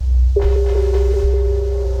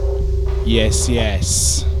Yes,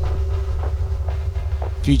 yes.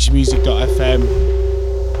 Futuremusic.fm.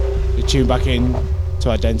 You tune back in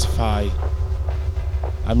to Identify.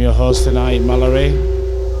 I'm your host tonight, Mallory.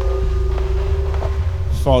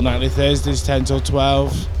 Fortnightly Thursdays, 10 till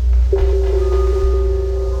 12.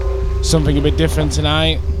 Something a bit different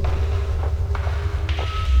tonight.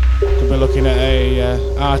 Could be looking at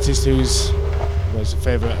a artist who's a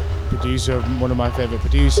favourite producer, one of my favourite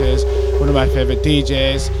producers, one of my favourite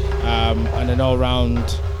DJs, and an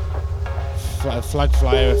all-round flag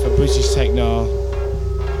flyer for British techno,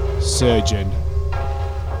 Surgeon.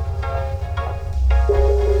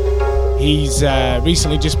 He's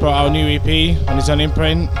recently just brought out a new EP on his own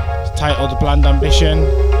imprint, titled Bland Ambition,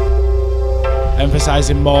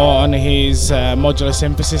 emphasising more on his modular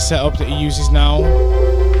synthesis setup that he uses now.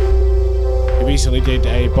 He recently did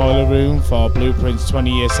a boiler room for Blueprint's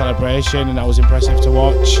 20-year celebration, and that was impressive to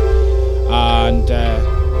watch. And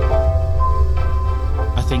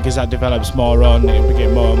I think as that develops more on, it'll be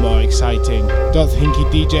getting more and more exciting. Don't think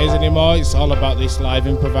he DJs anymore, it's all about this live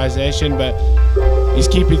improvisation, but he's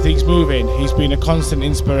keeping things moving. He's been a constant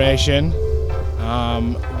inspiration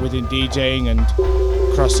within DJing and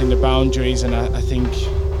crossing the boundaries, and I think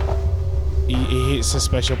he hits a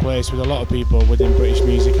special place with a lot of people within British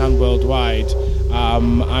music and worldwide.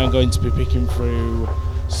 I'm going to be picking through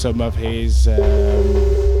some of his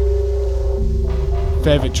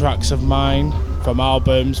favourite tracks of mine, from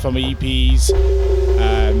albums, from EPs.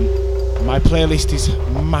 My playlist is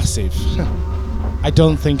massive. I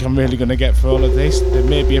don't think I'm really going to get through all of this. There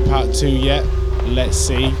may be a part 2 yet. Let's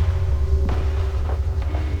see.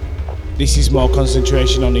 This is more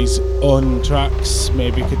concentration on his own tracks.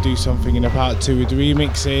 Maybe could do something in a part 2 with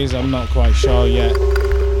remixes. I'm not quite sure yet.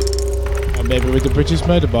 Or maybe with the British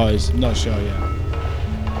Murder Boys. Not sure yet.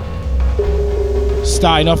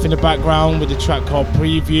 Starting off in the background with a track called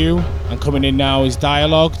Preview, and coming in now is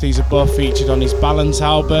Dialogue. These are both featured on his Balance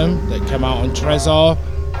album that came out on Trezor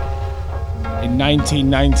in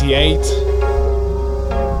 1998.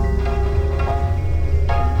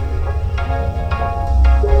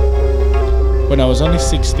 When I was only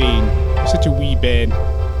 16, such a wee bairn.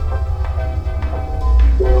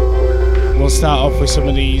 We'll start off with some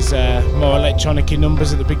of these more electronic-y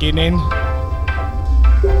numbers at the beginning,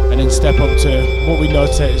 and then step up to what we know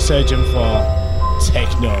Surgeon for,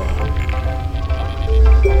 techno.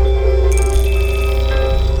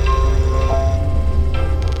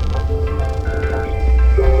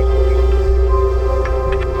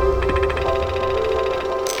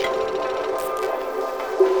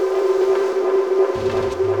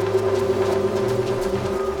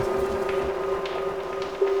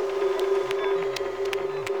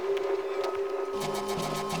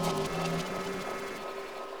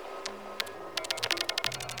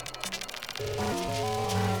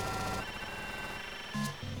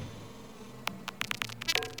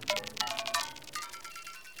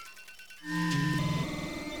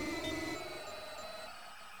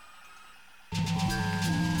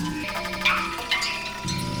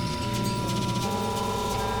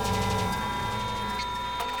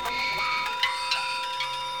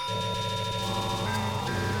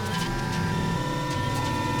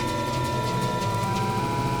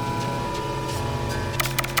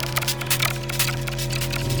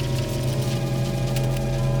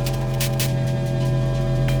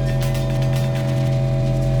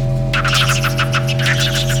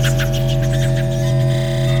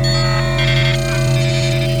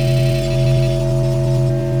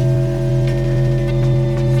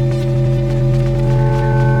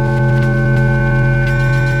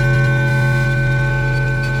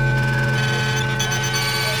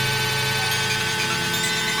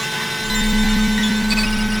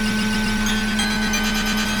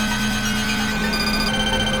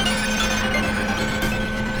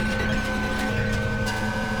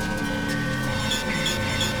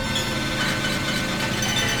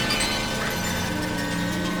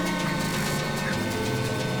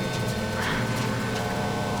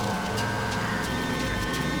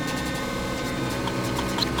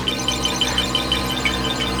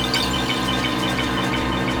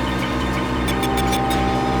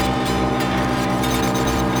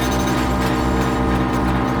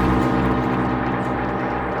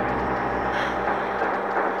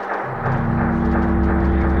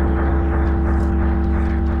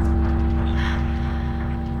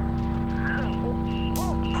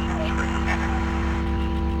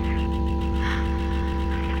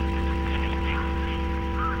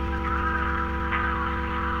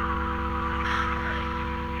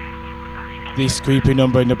 This creepy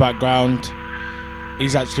number in the background,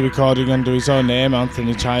 he's actually recording under his own name,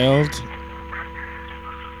 Anthony Child.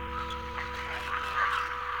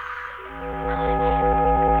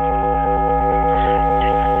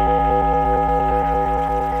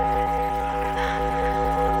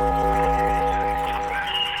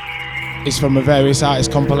 It's from a various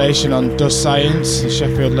artists compilation on Dust Science, the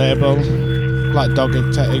Sheffield label, Black Dog,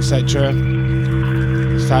 etc.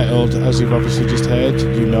 It's titled, as you've obviously just heard,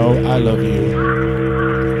 You Know I Love You.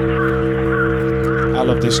 I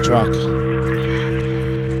love this track.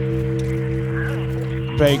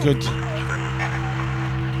 Very good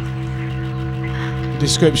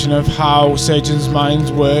description of how Surgeon's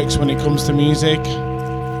mind works when it comes to music.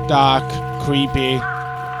 Dark, creepy.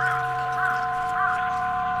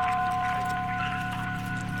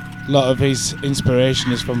 A lot of his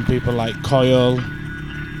inspiration is from people like Coil.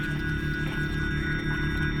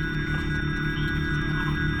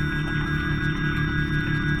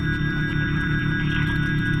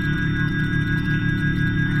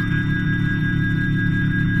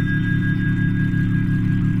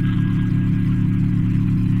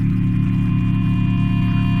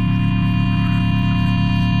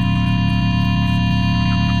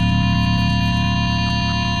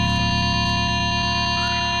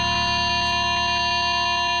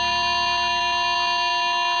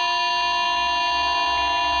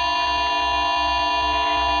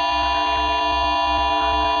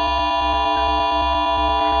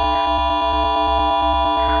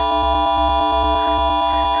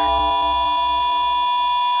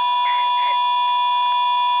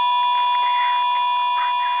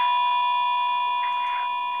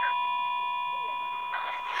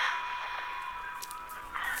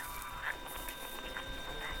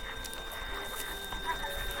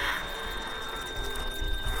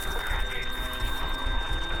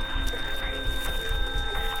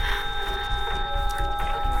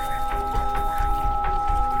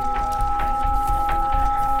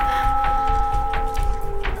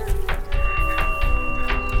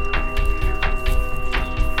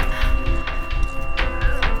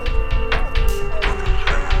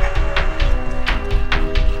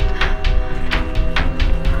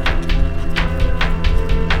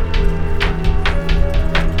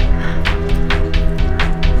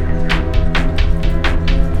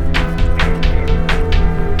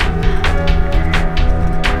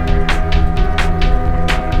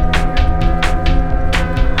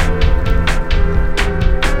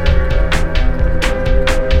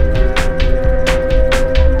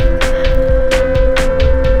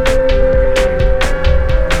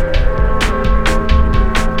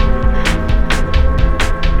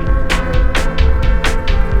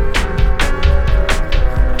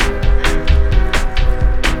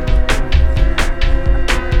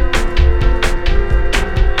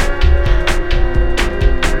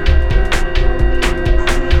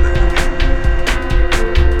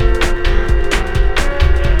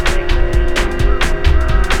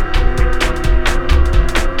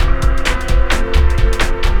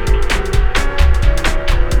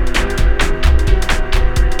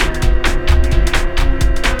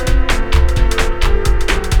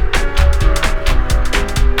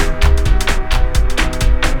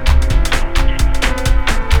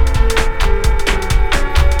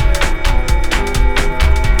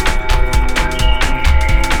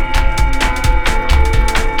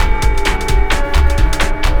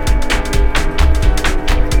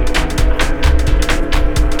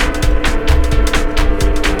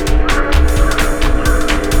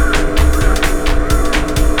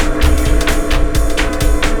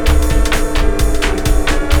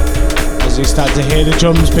 Start to hear the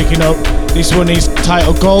drums picking up. This one is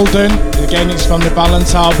titled Golden. Again, it's from the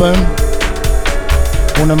Balance album.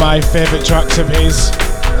 One of my favourite tracks of his.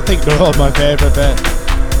 I think they're all my favourite, but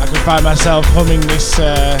I can find myself humming this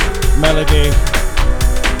melody.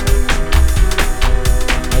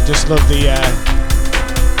 I just love the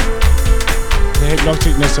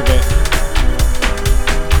hypnoticness of it.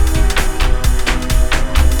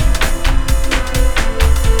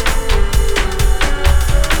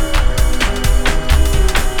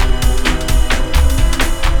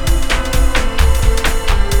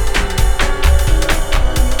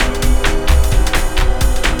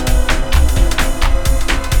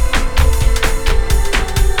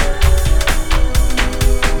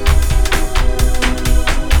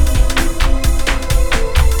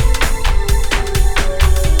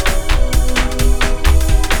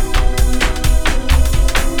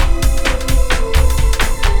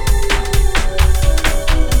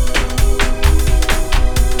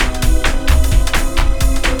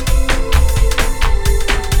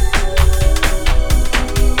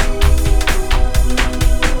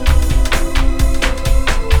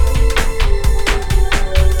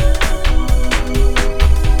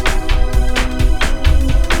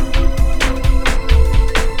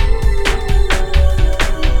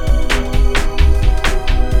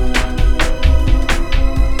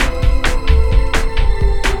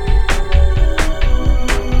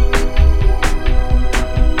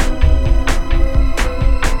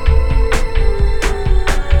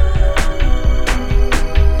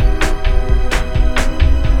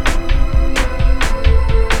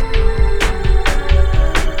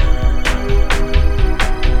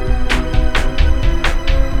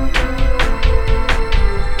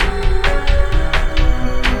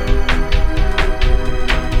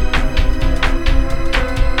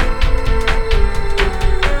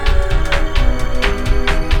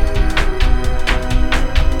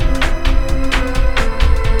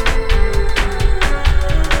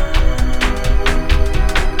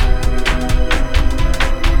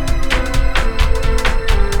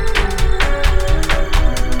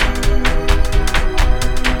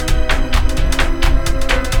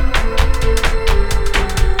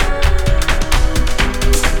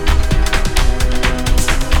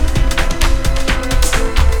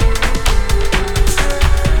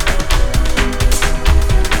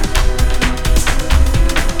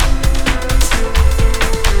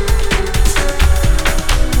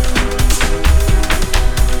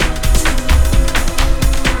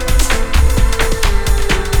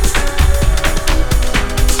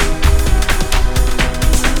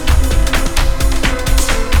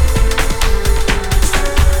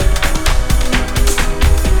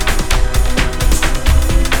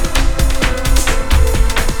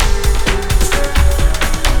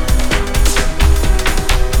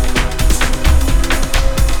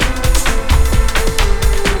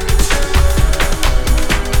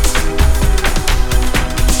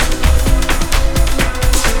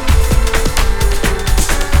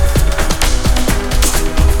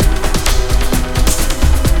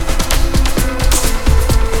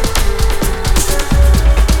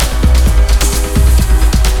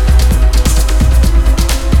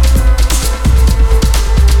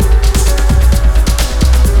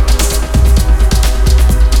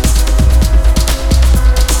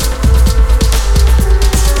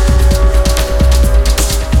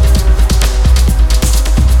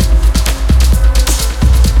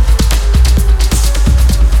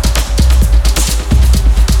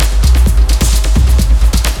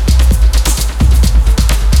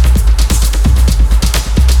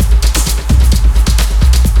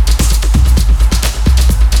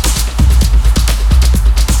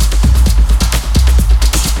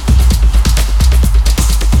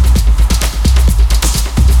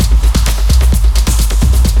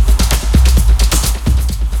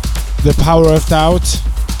 The Power of Doubt.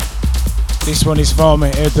 This one is from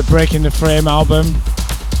the Breaking the Frame album.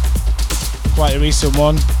 Quite a recent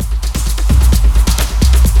one.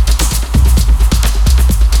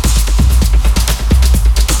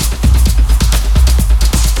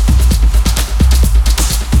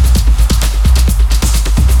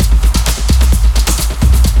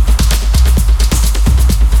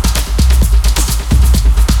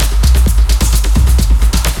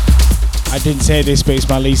 I didn't say this, but it's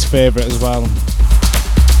my least favourite as well.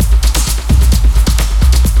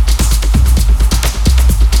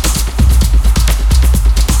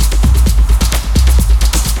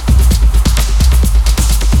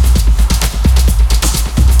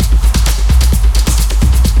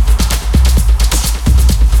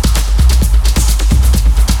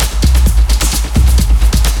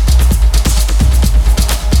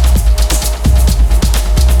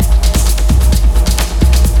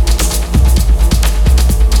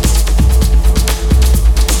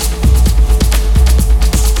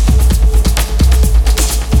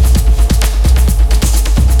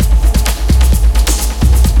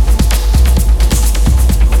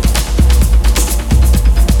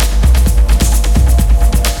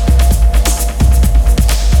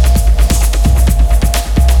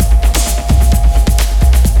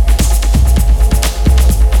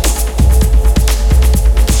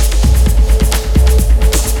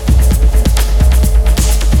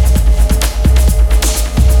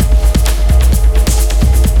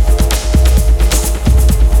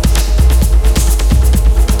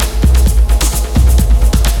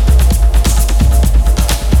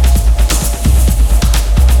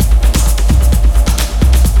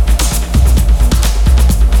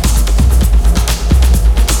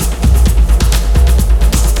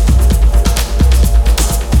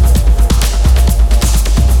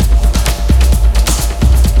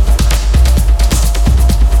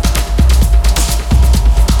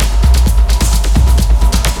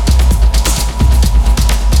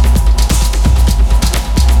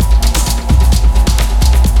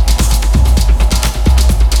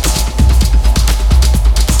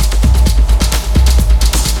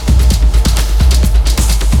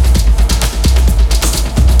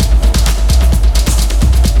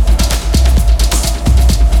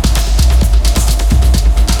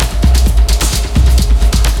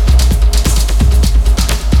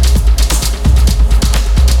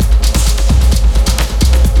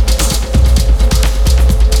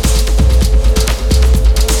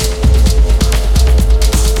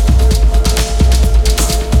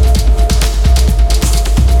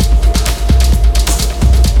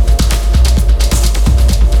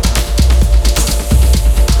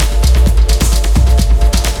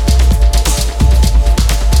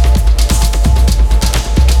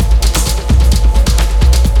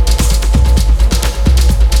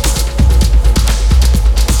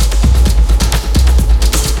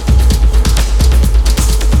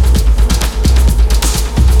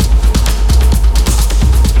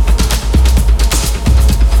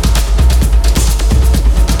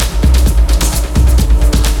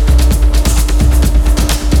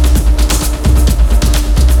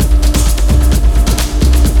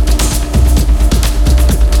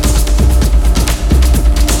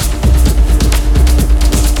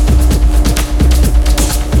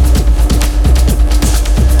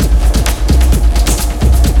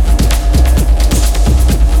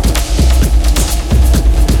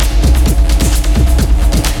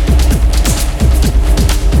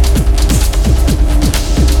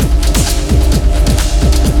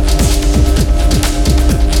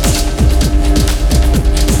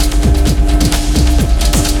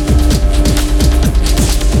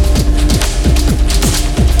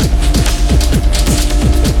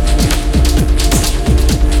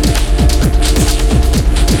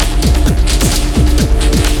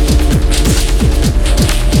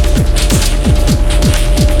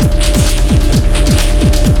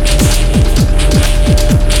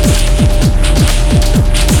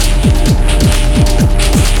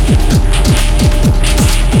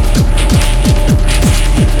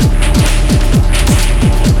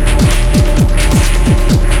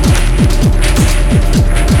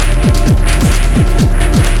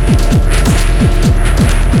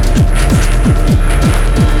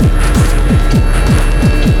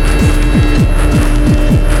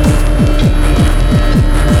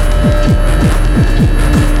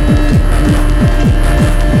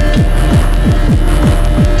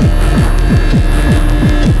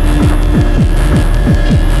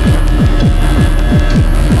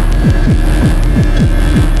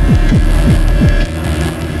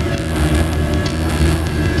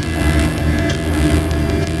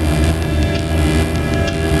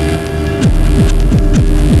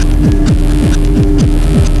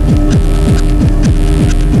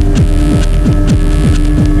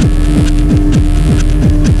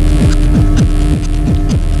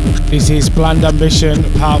 This is Bland Ambition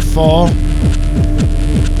Part 4. So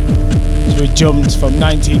we jumped from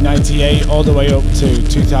 1998 all the way up to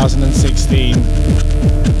 2016.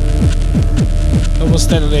 And we'll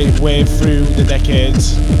steadily wave through the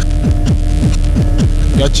decades.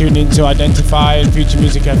 You're tuned in to Identify and Future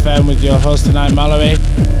Music FM with your host tonight, Mallory,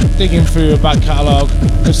 digging through a back catalogue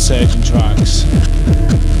of surging tracks.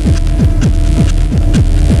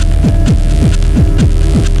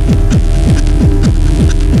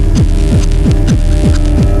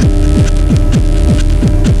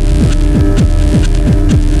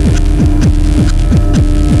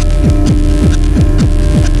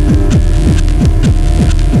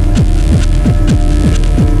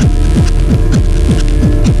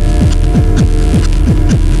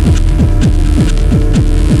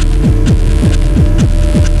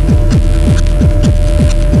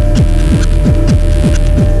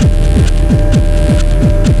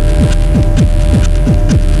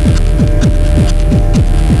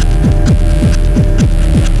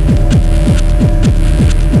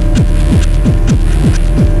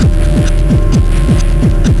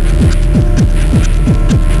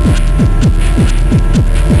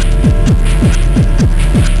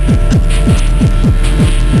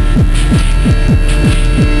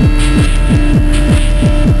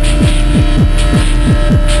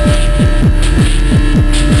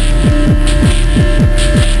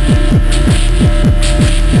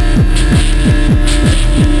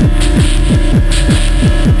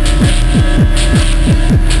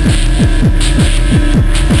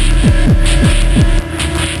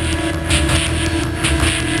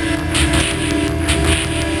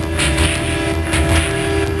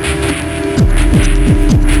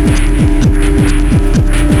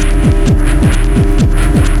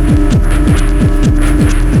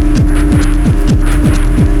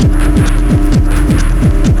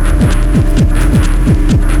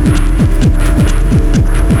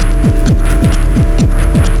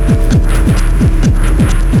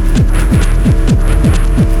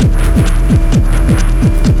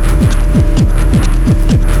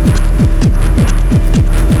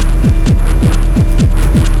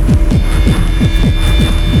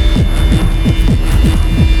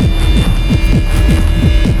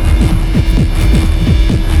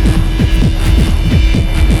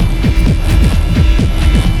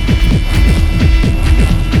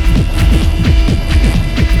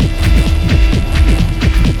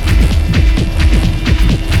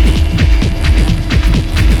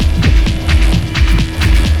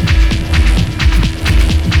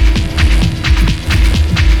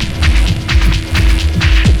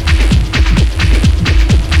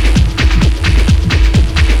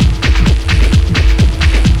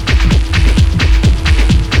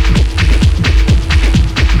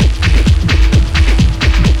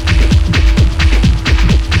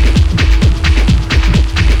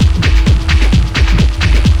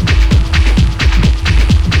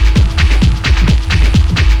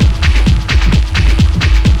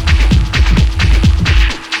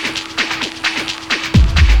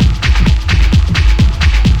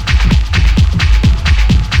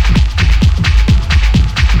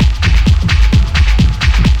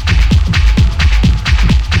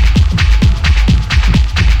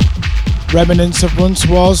 Remnants of Once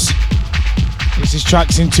Was. This is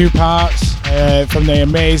tracks in two parts from the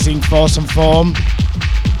amazing Force and Form.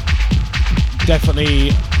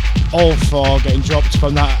 Definitely all four getting dropped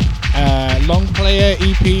from that long player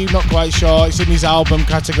EP, not quite sure. It's in his album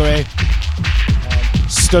category.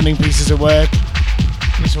 Stunning pieces of work.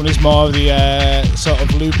 This one is more of the sort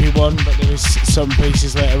of loopy one, but there is some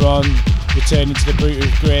pieces later on returning to the Brute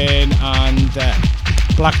of Grain and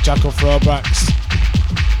Black Jackal throwbacks.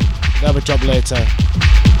 They'll have a job later.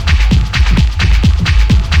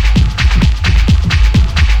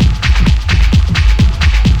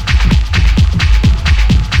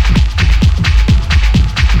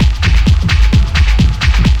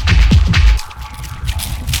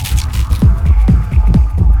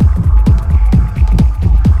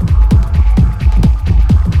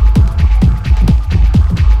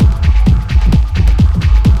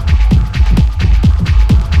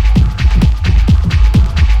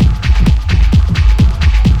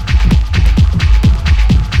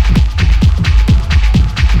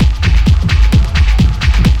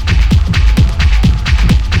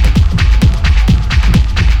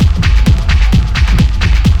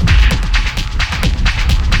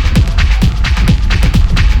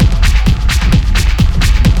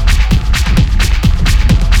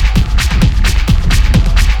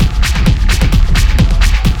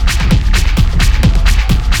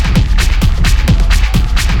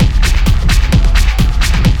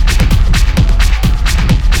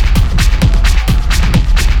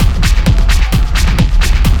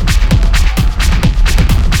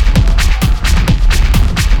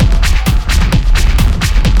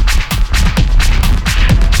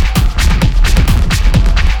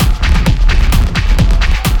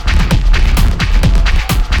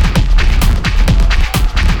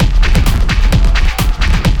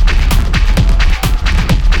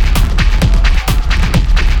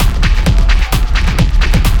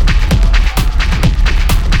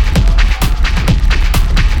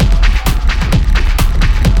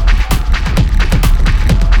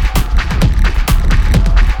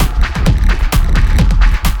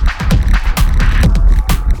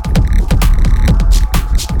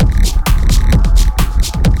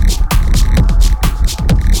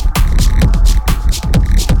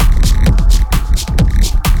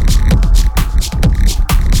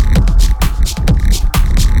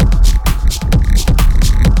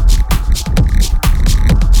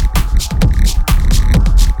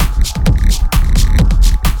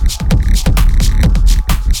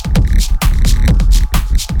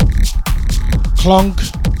 Clonk,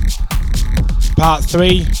 part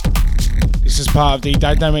 3. This is part of the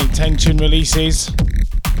Dynamic Tension releases.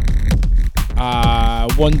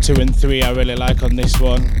 1, 2 and 3 I really like on this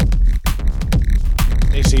one.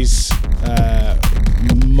 This is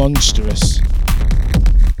monstrous.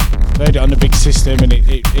 Heard it on the big system and it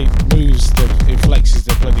moves, it flexes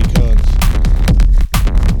the bloody chords.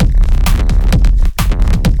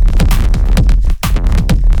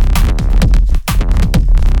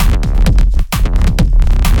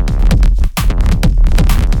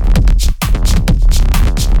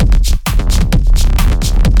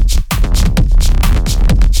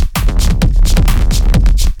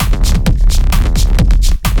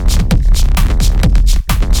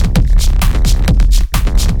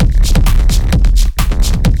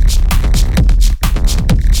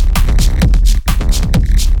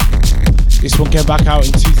 Came back out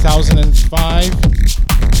in 2005.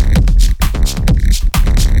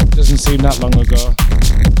 Doesn't seem that long ago.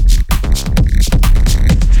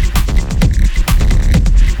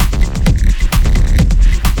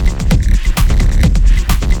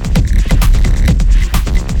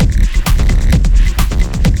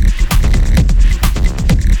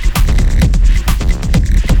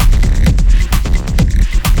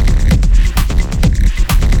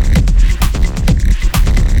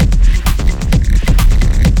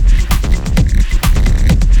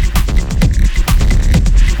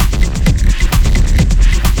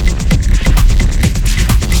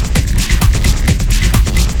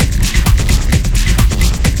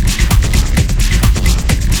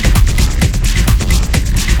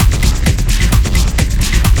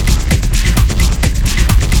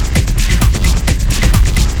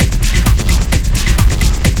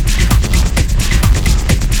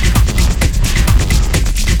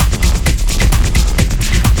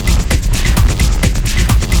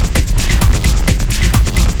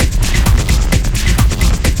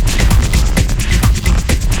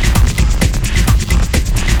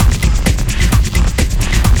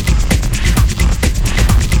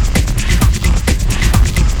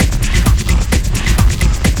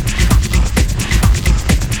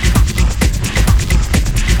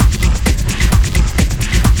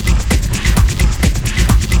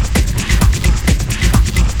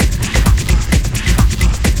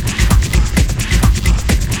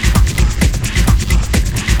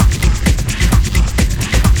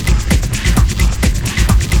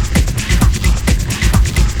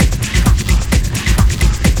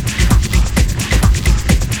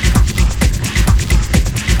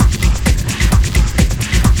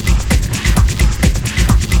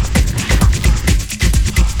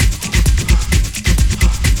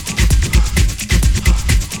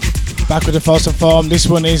 Back with the Force and Form. This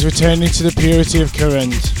one is Returning to the Purity of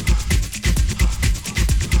Current.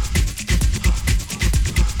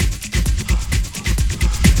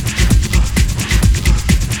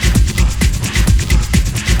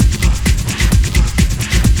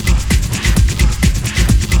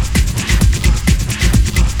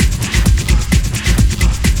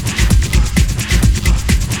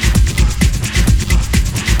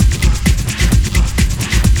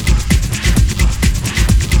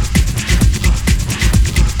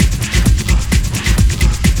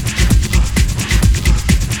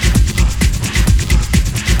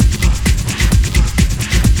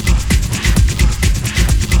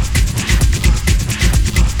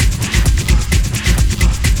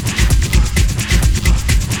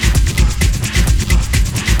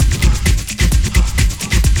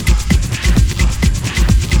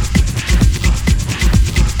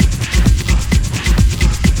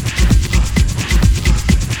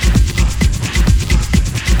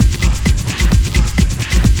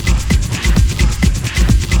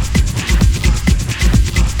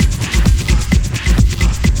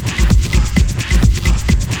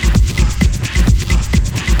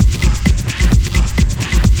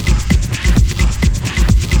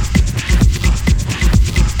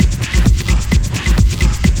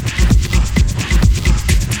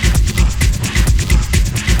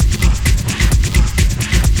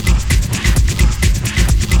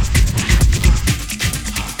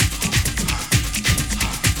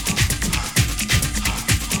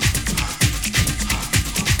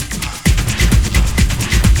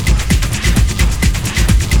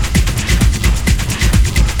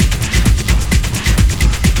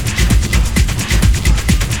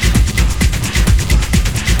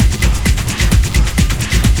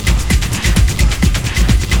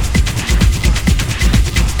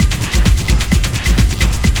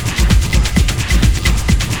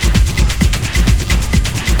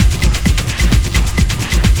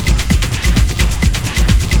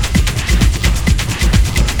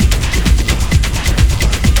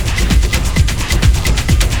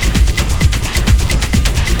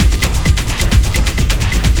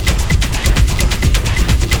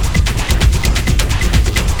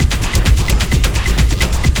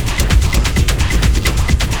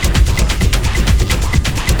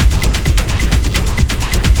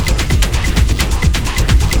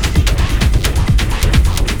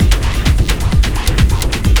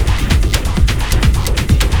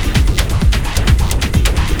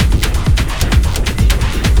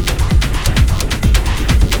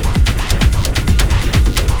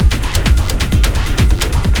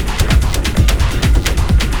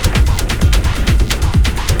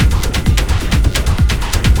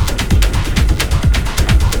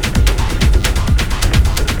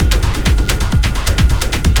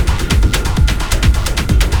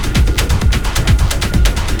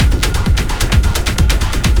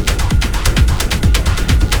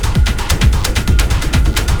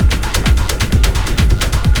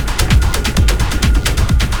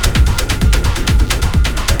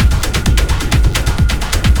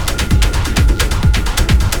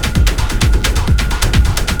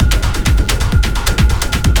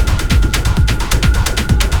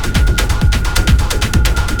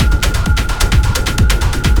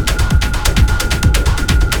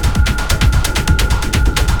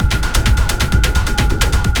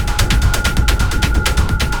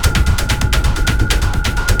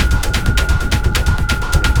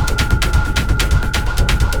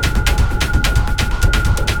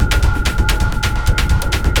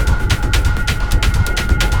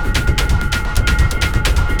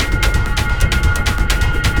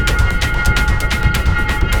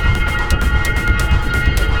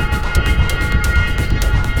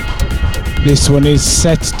 This one is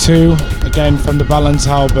Set 2, again from the Balance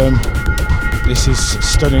album. This is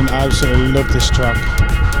stunning, I absolutely love this track.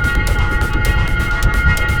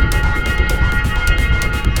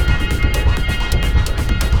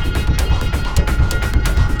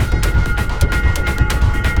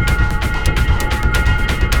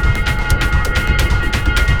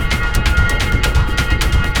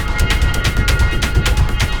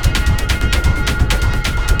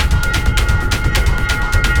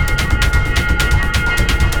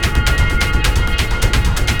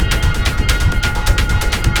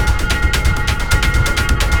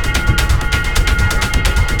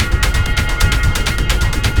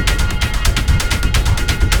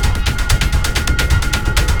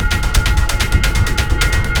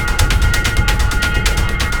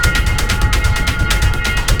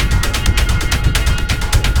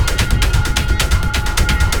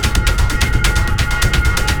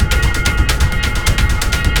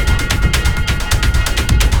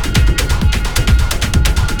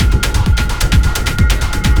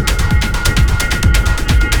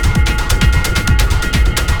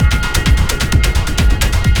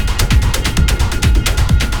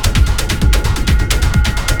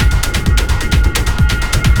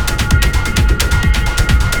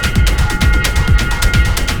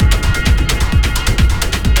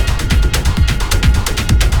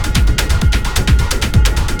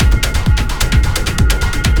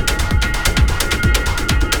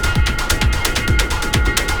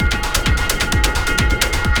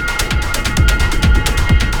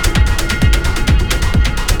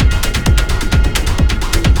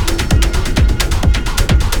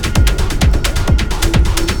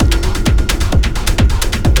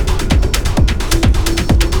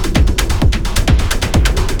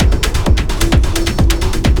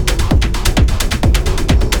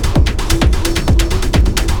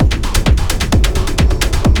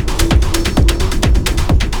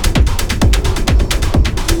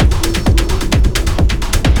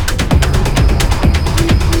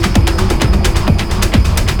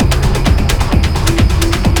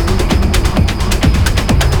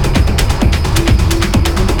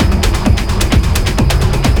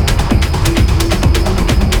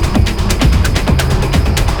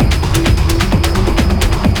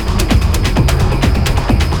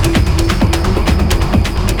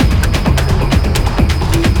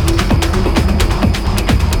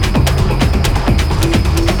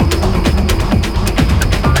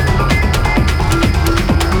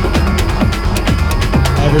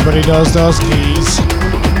 Everybody knows those keys.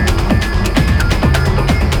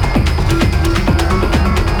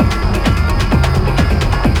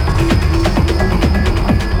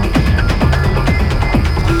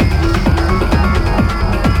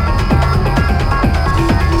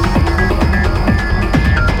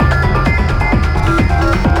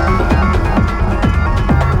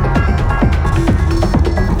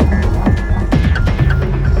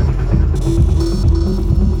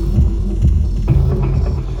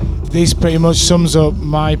 This pretty much sums up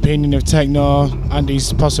my opinion of techno, and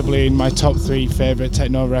he's possibly in my top 3 favourite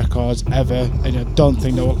techno records ever, and I don't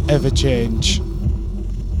think that will ever change.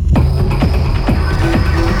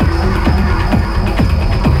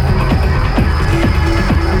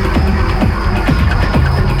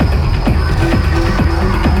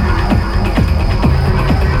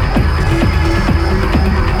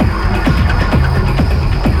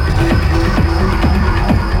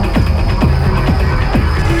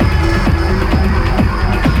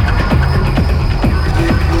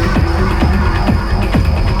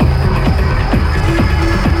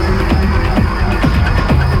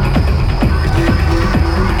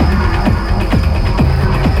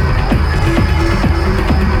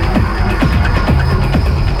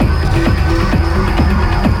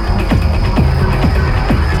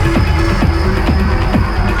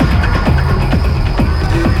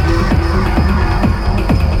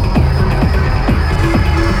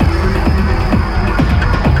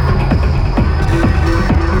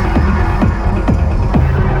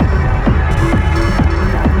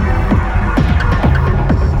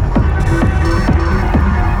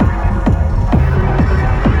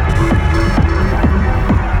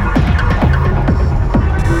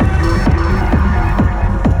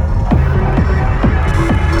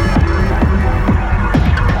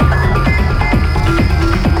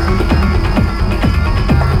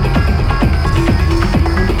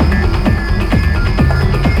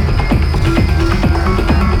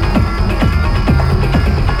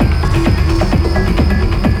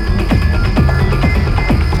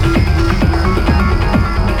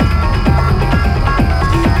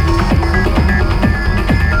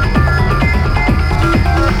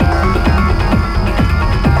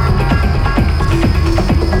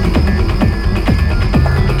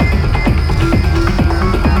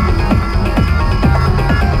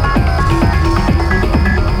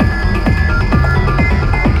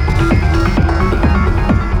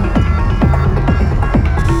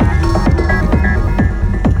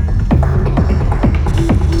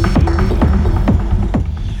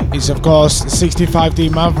 of course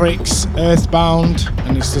 65D Mavericks, Earthbound,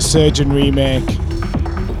 and it's the Surgeon remake.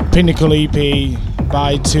 Pinnacle EP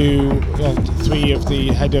by three of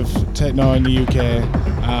the head of techno in the UK,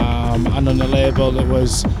 and on a label that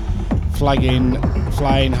was flying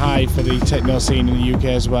high for the techno scene in the UK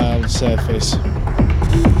as well, Surface.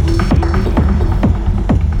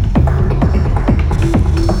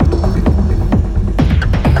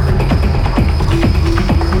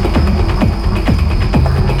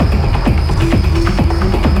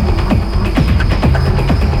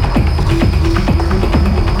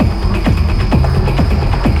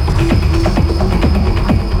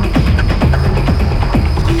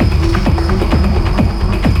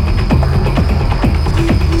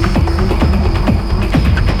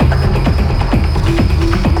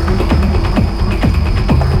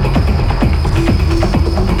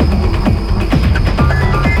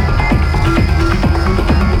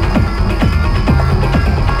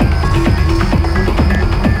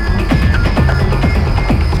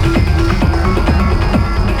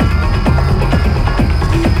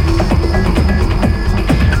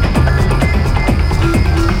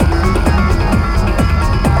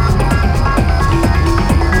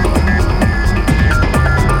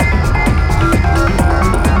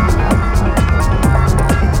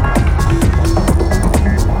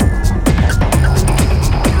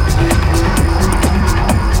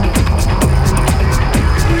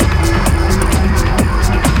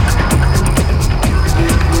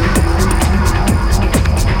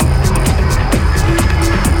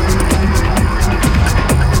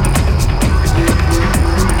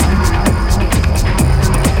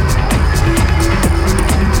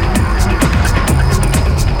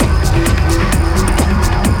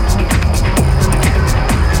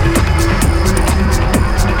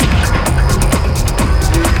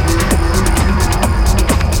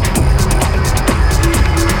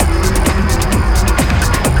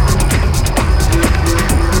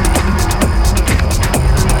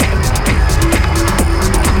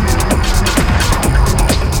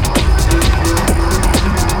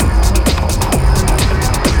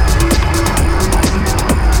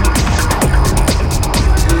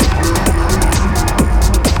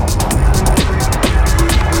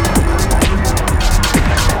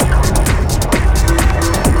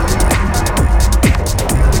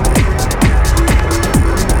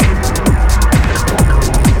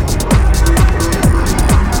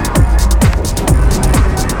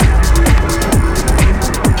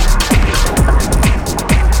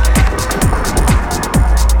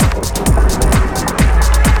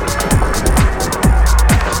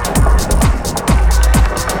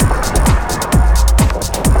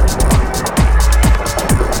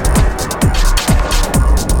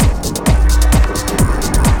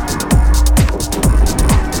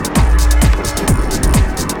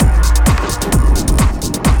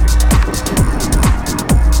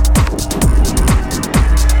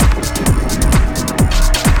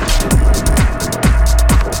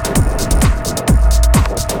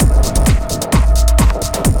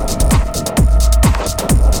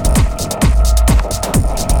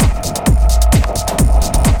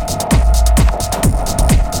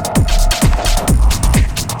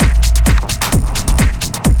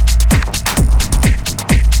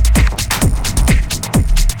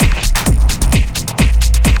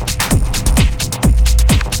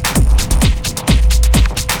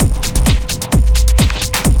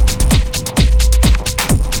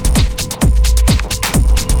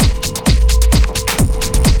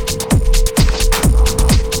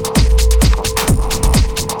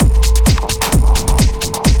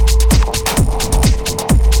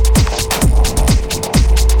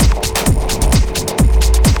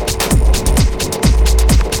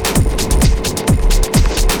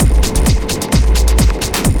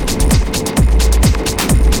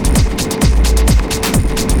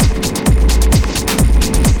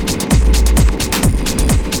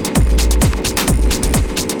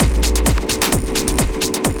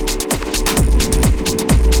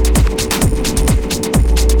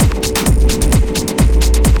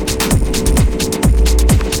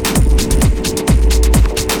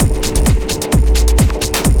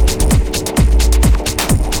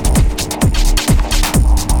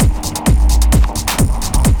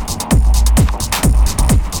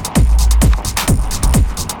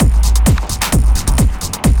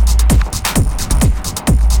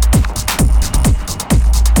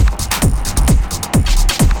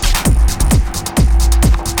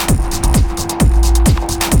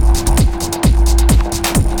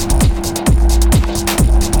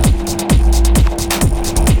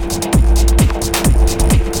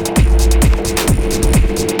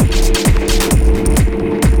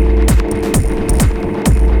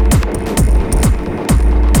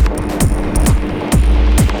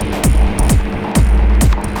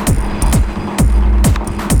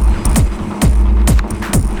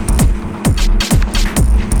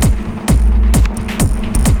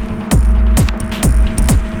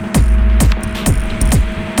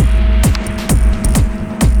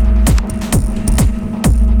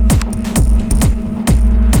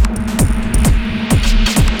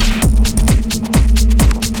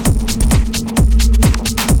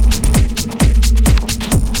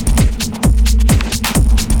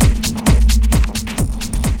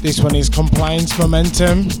 This one is Compliance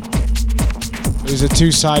Momentum. It was a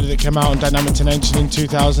two-sider that came out on Dynamic Tension in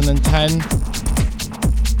 2010.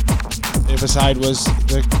 The other side was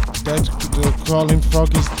the Crawling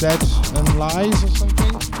Frog is Dead and Lies or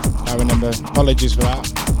something. I remember. Apologies for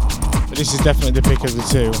that. But this is definitely the pick of the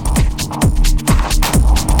two.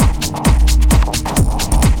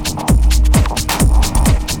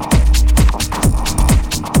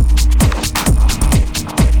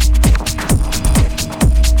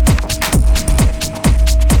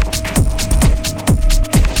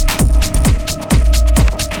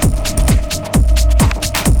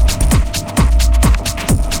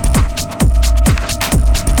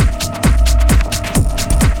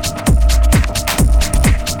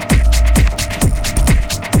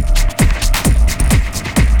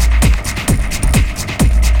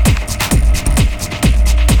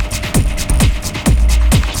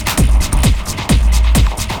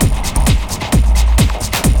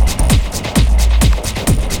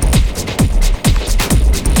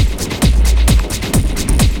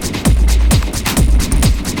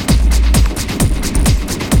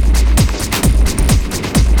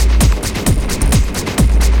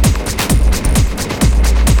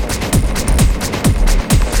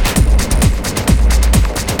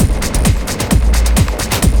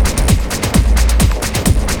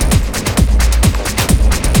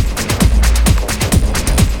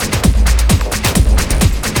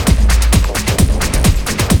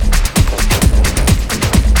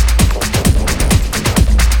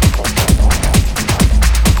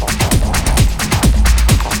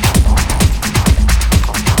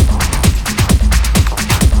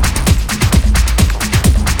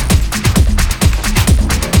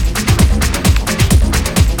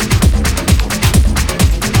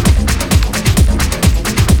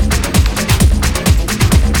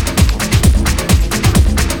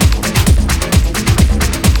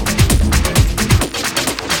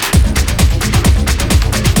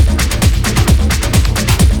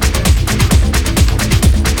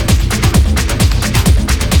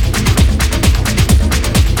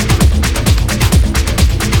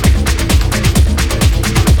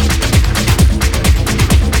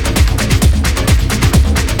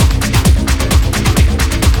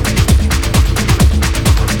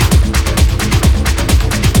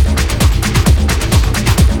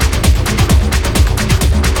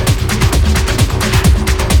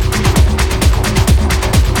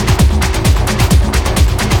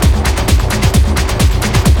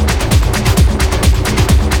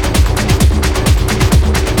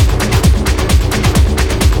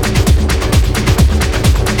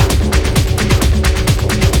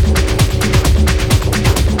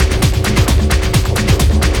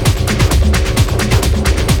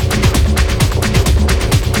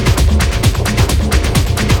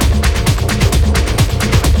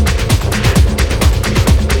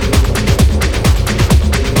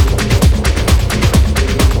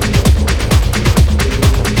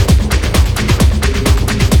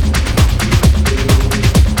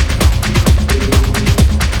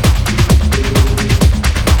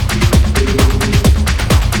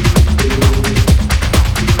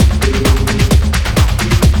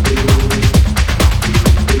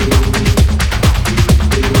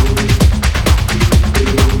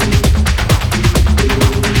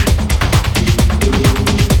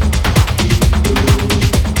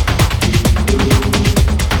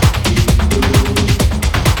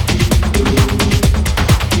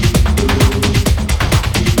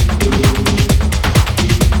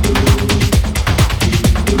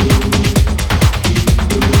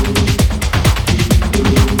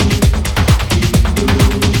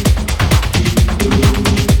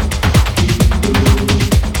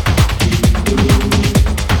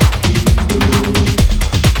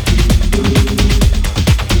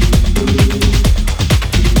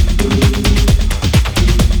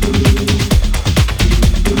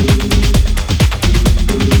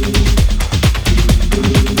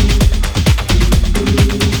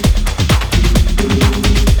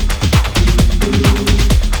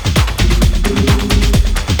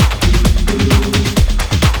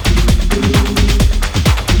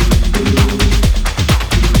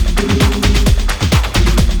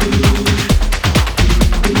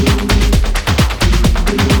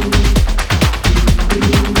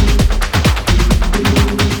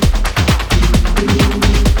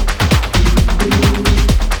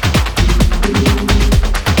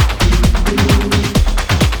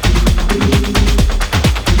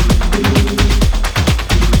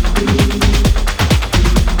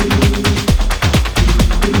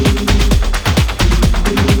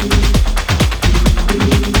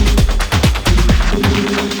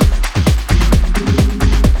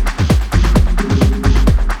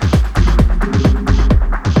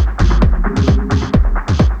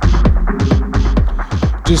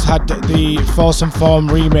 Force and Form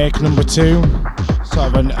remake number 2, sort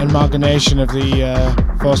of an amalgamation of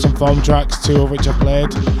the Force and Form tracks, 2 of which I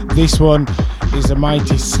played. This one is A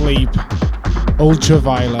Mighty Sleep,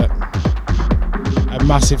 Ultraviolet, a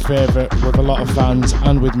massive favourite with a lot of fans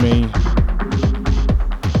and with me.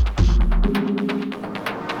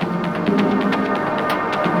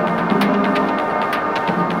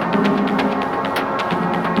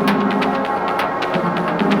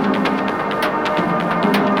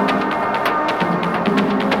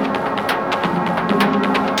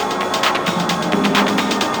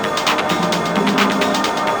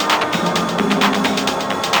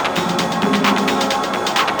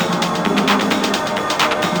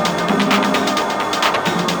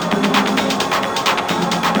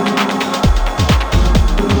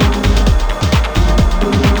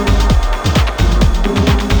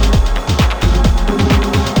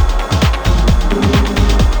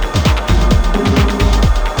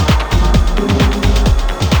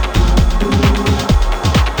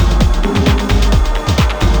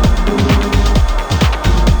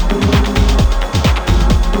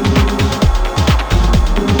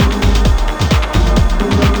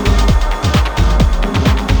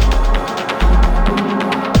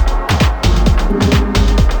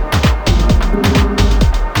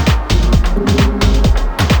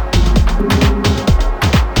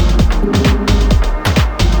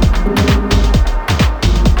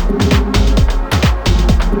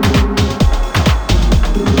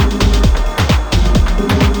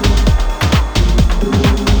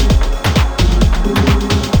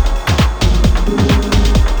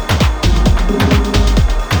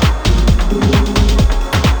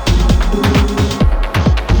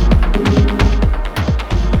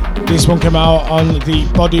 This one came out on the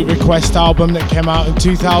Body Request album that came out in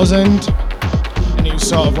 2000, and it was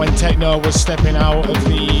sort of when techno was stepping out of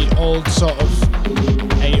the old sort of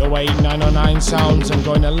 808, 909 sounds and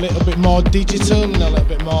going a little bit more digital and a little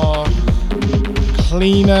bit more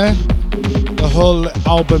cleaner. The whole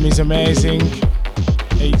album is amazing.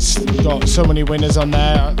 It's got so many winners on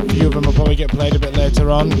there. A few of them will probably get played a bit later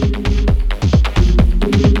on.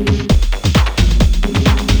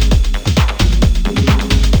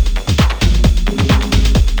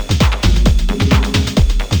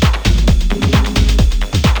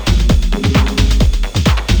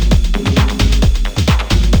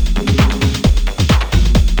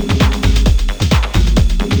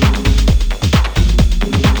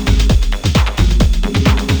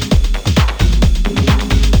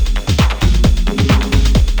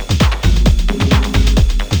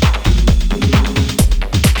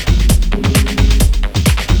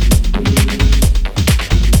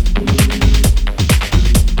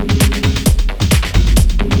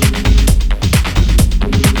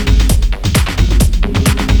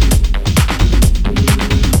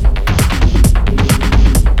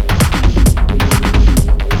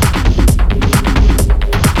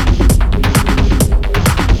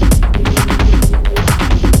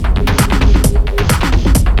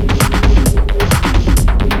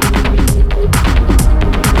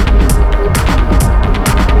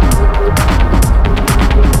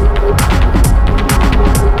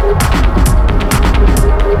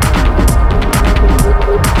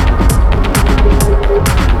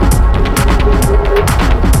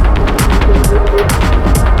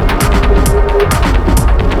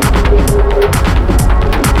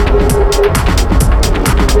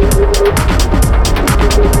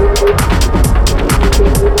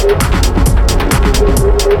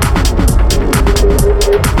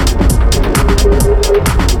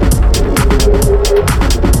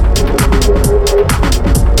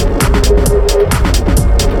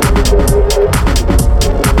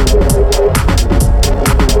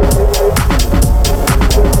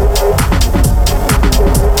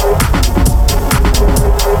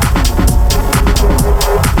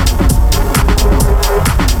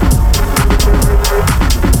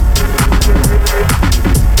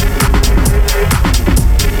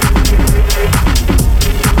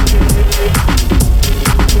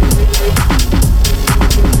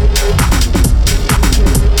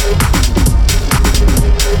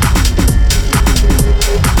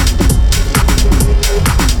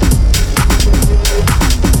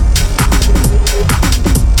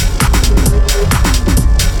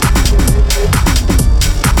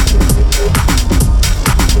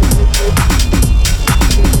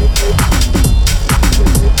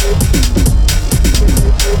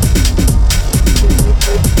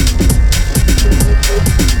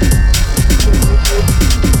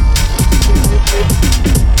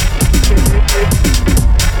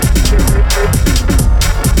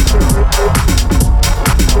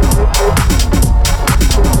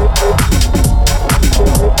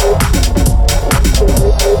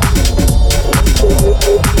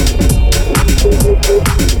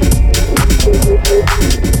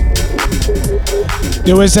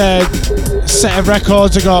 There was a set of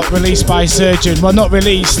records that got released by Surgeon. Well, not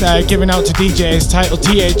released, given out to DJs, titled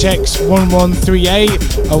THX 1138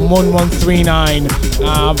 and 1139.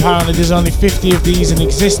 Apparently there's only 50 of these in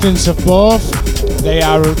existence of both. They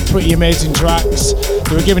are pretty amazing tracks.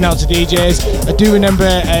 They were given out to DJs. I do remember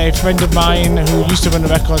a friend of mine who used to run a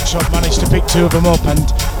record shop managed to pick 2 of them up, and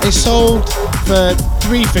it sold for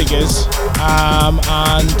 3 figures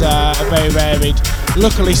and are very varied.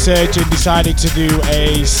 Luckily, Surgeon decided to do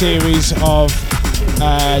a series of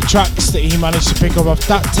tracks that he managed to pick up off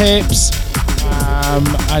DAT tapes,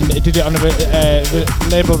 and it did it on a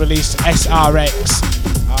label release, SRX.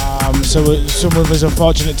 So some of us are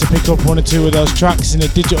fortunate to pick up 1 or 2 of those tracks in a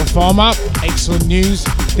digital format. Excellent news.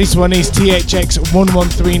 This one is THX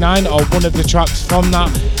 1139, or one of the tracks from that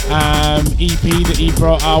EP that he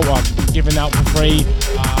brought out, or given out for free.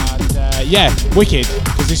 And yeah, wicked,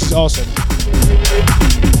 because this is awesome.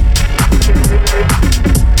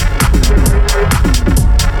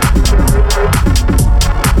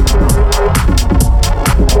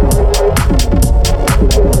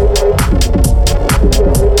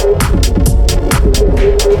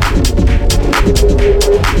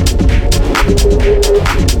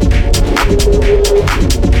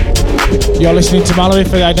 You're listening to Mallory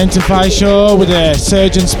for the Identify Show with a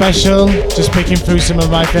Surgeon special. Just picking through some of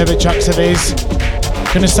my favourite tracks of his.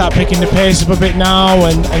 Gonna start picking the pace up a bit now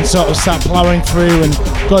and sort of start ploughing through and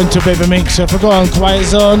go into a bit of a mix. So if I go on Quiet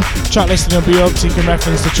Zone, track listing will be up so you can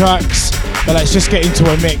reference the tracks. But let's just get into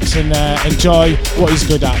a mix and enjoy what he's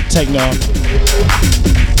good at. Take note.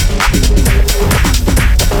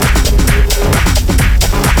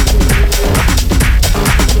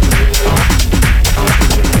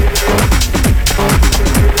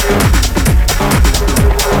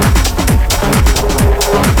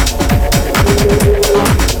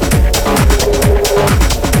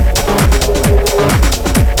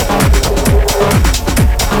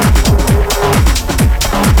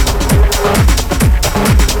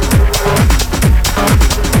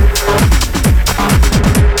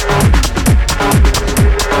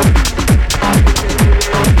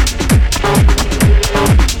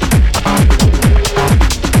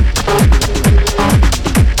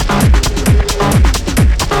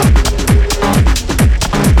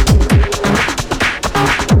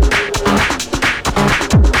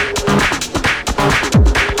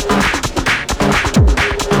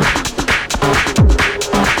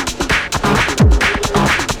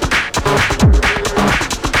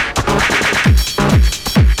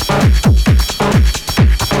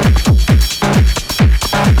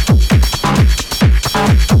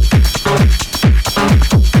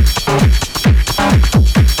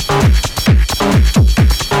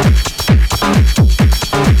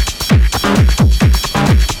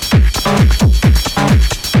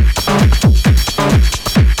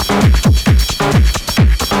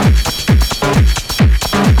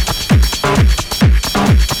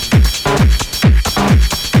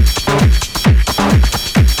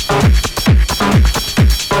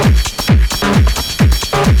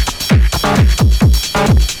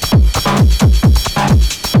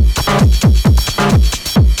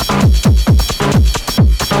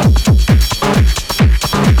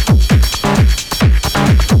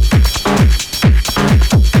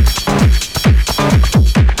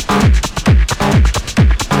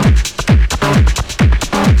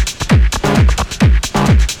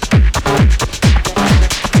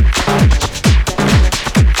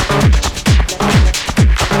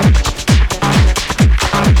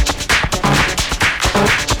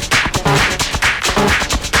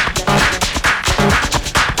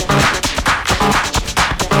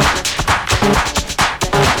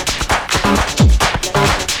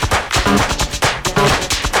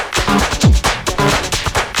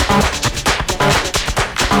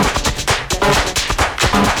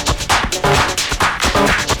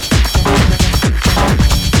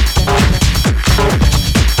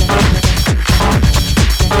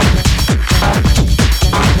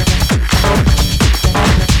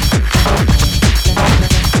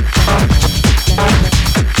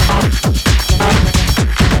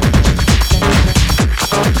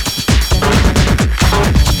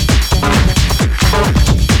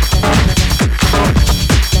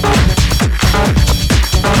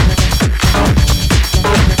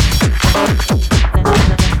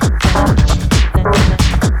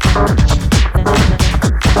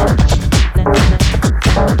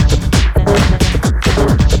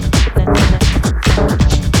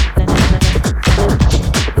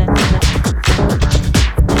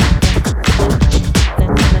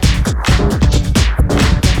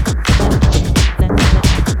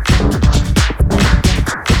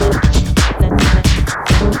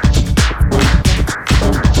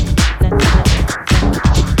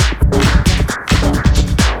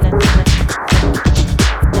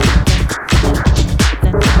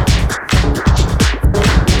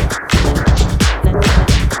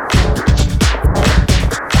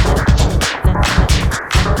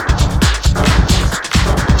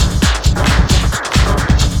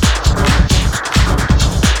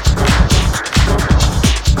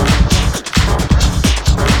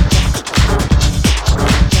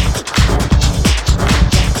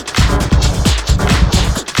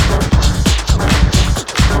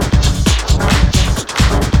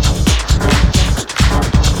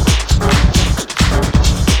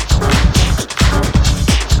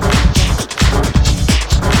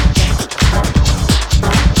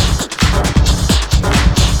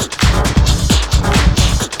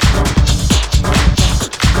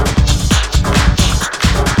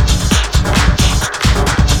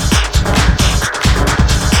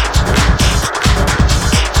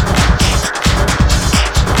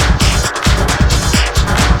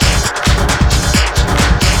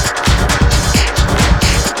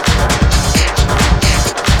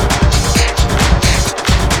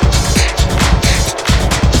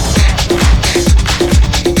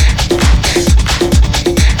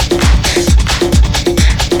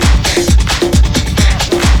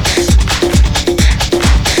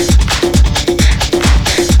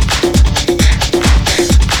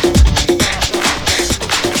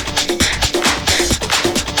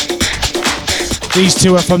 These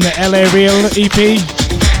two are from the LA Real EP.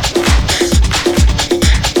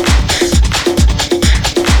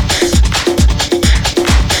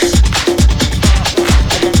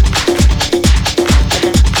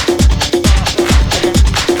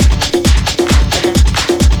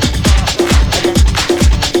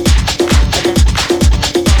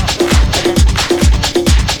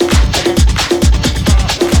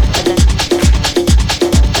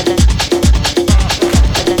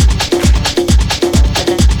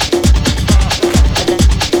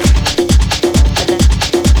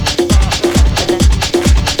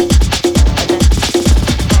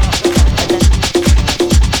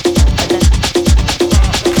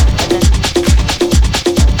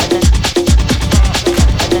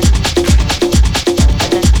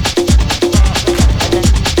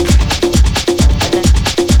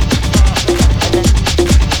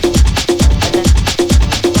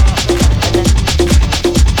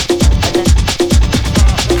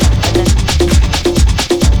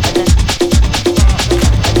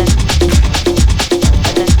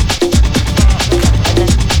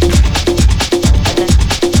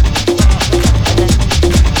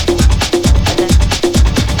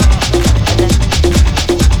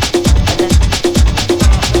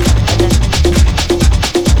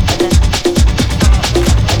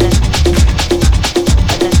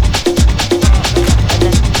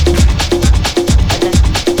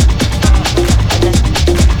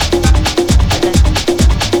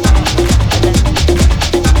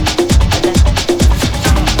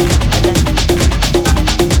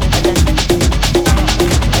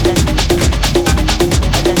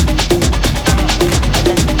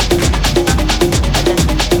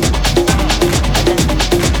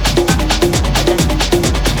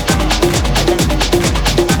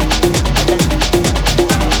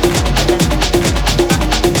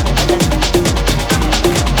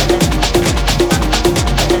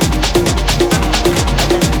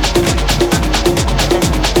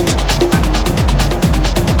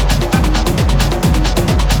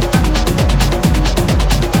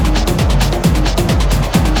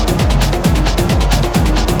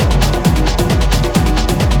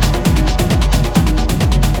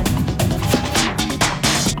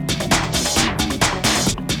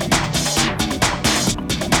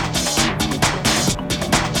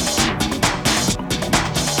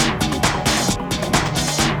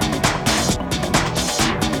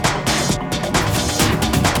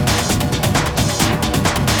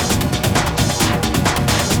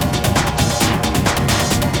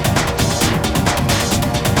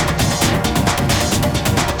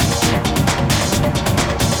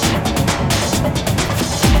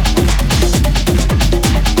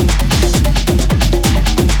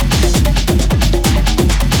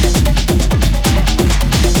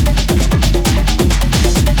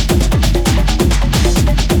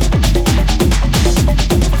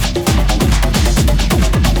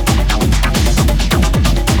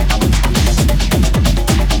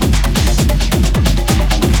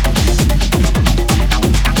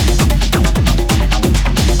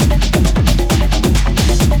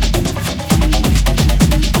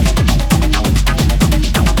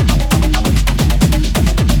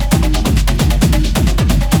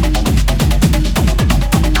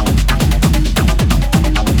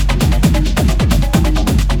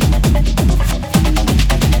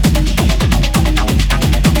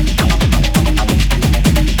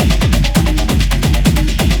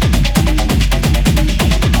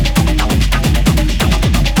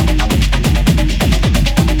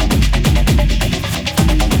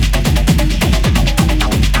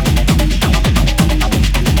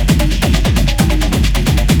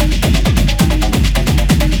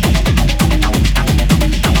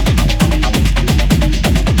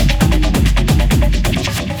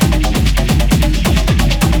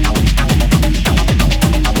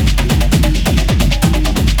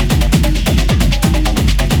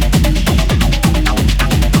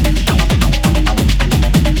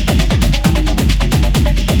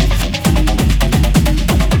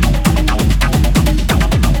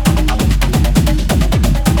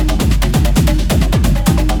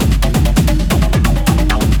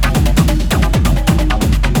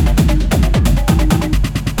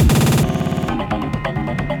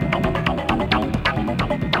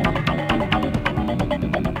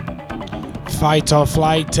 Fight or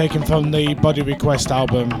Flight, taken from the Body Request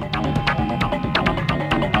album.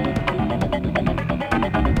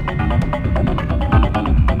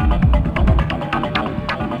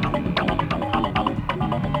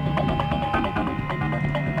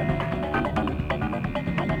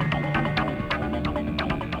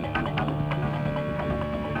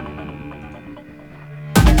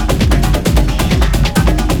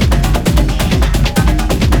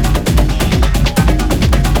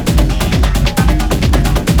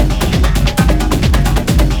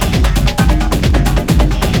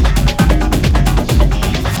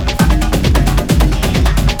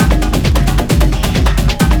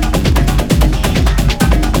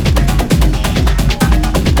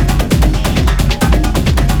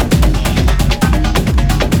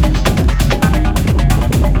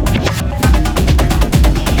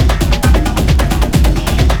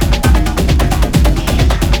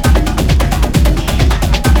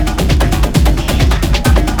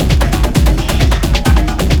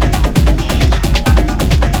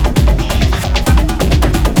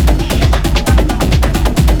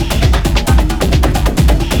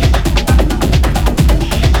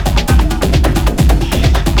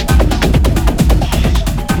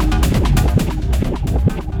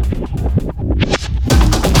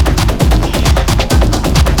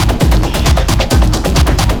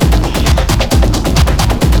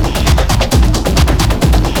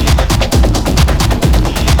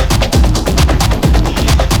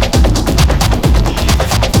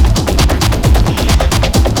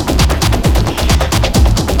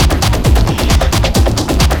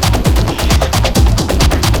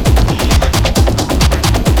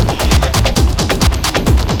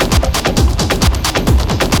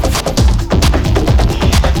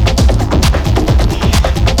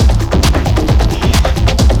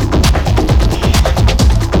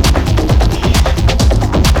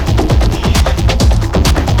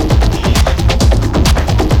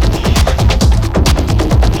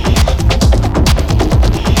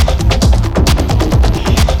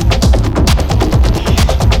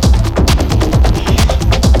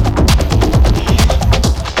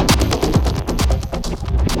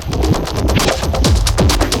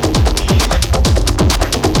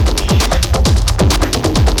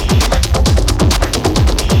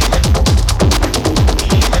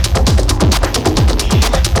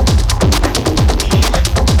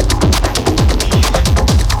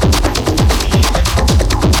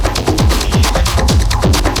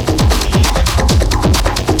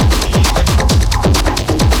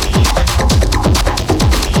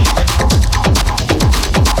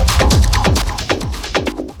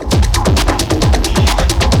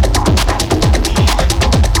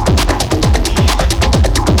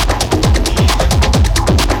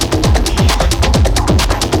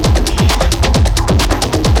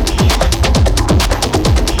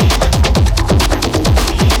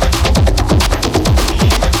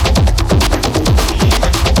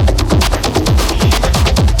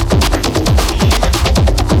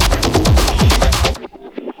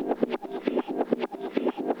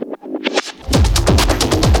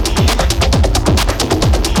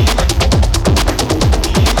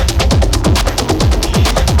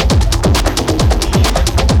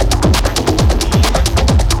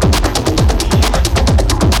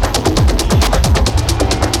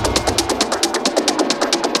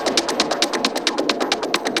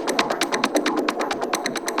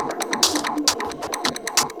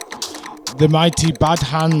 The Mighty Bad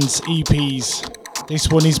Hands EPs. This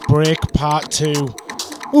one is Break Part 2.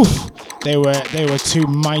 Oof, they were two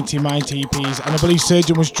mighty EPs, and I believe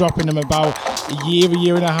Surgeon was dropping them about a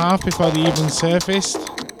year and a half before they even surfaced.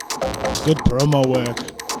 Good promo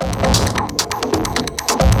work.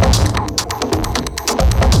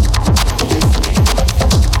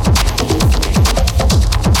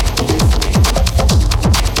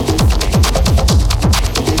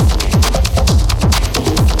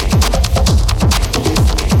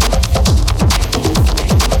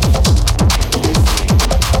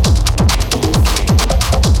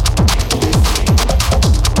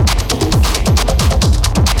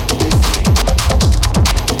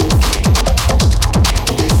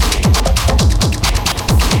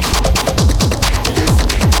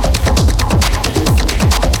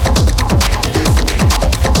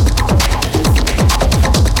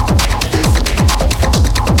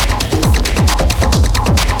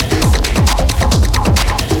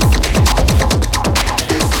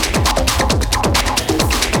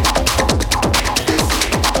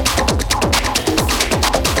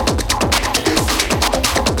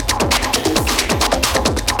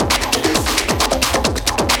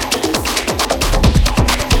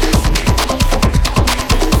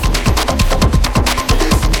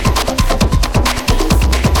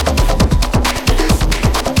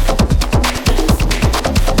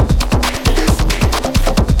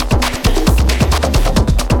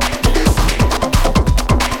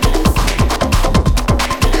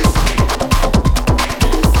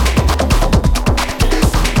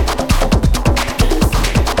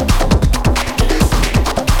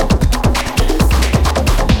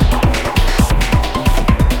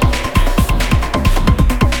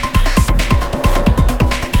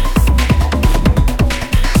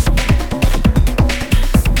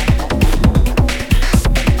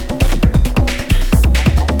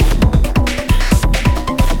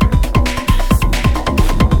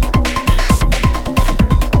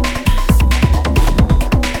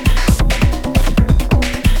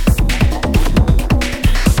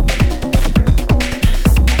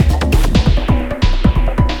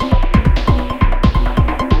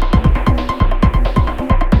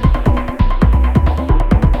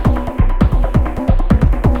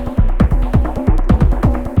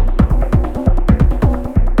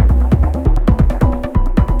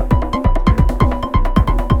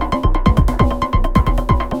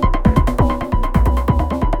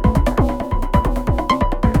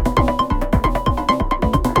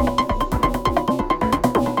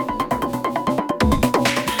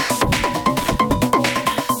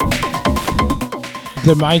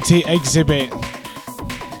 The Mighty Exhibit,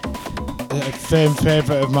 a firm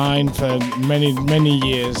favourite of mine for many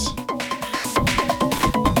years.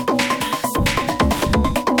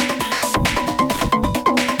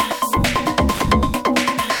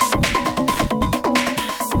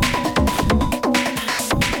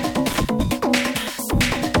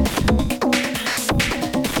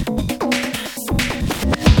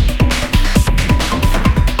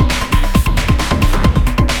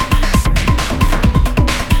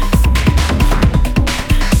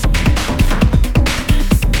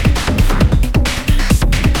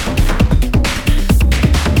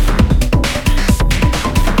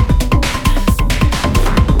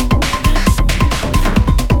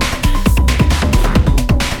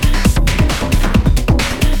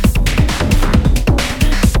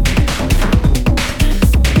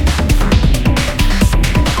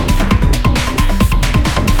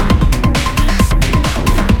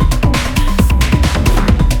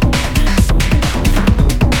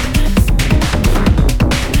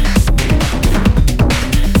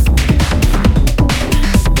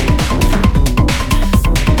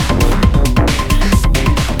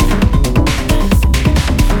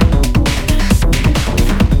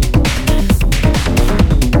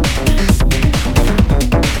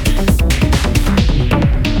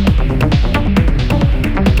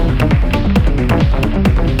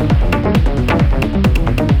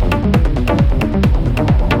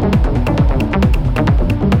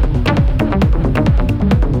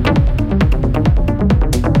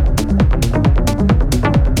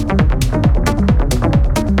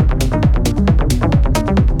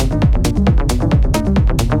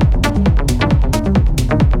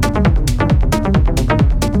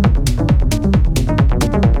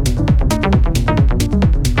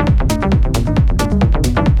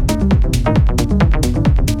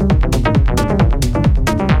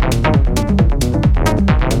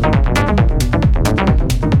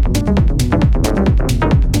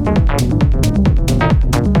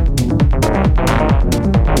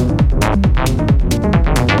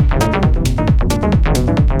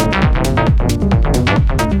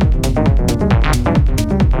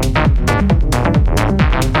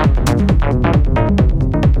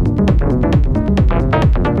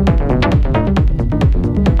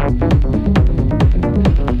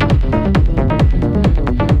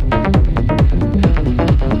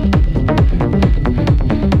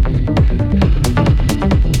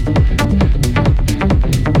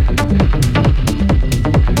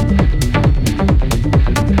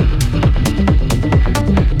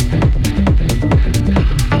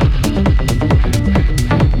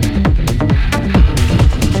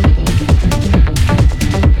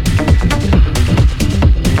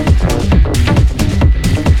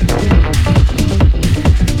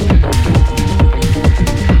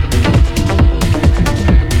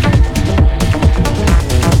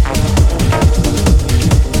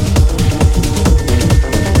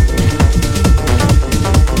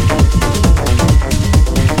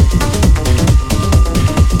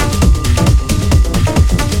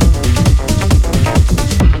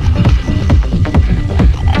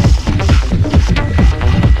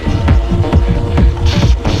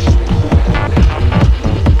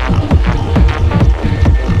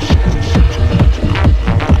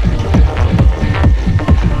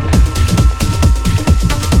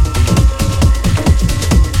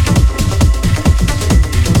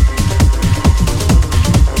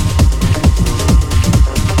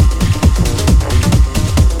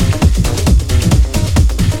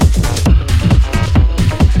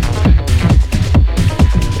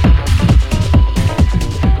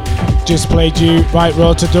 just played you Right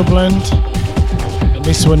Road to Dublin. And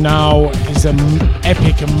this one now is an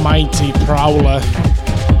epic and mighty Prowler.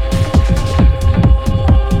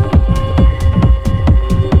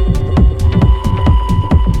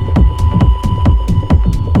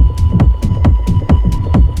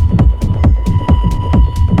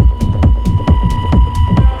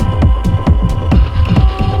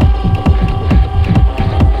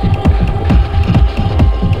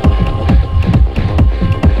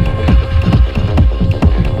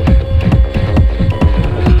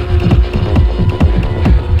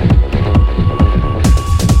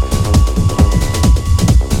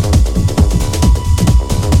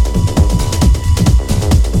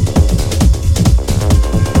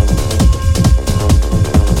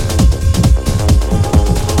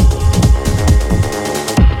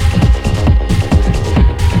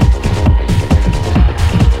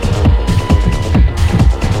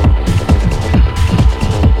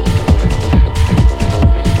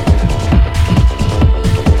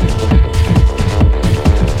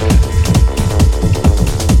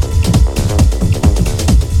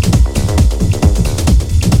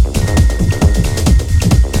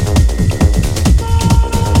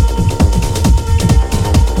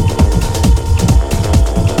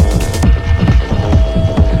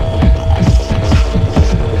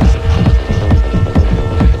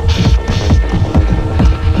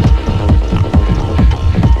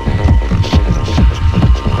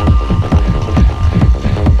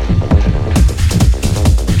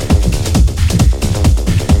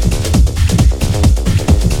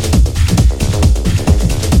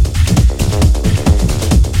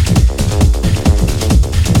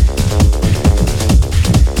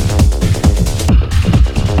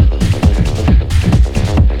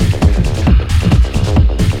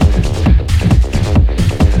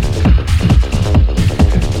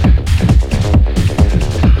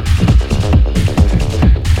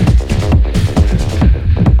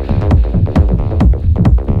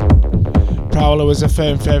 Was a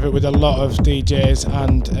firm favourite with a lot of DJs,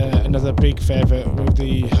 and another big favourite with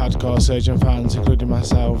the hardcore Surgeon fans, including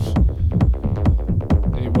myself.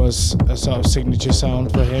 It was a sort of signature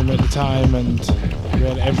sound for him at the time, and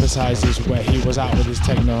really emphasises where he was at with his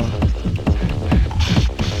techno.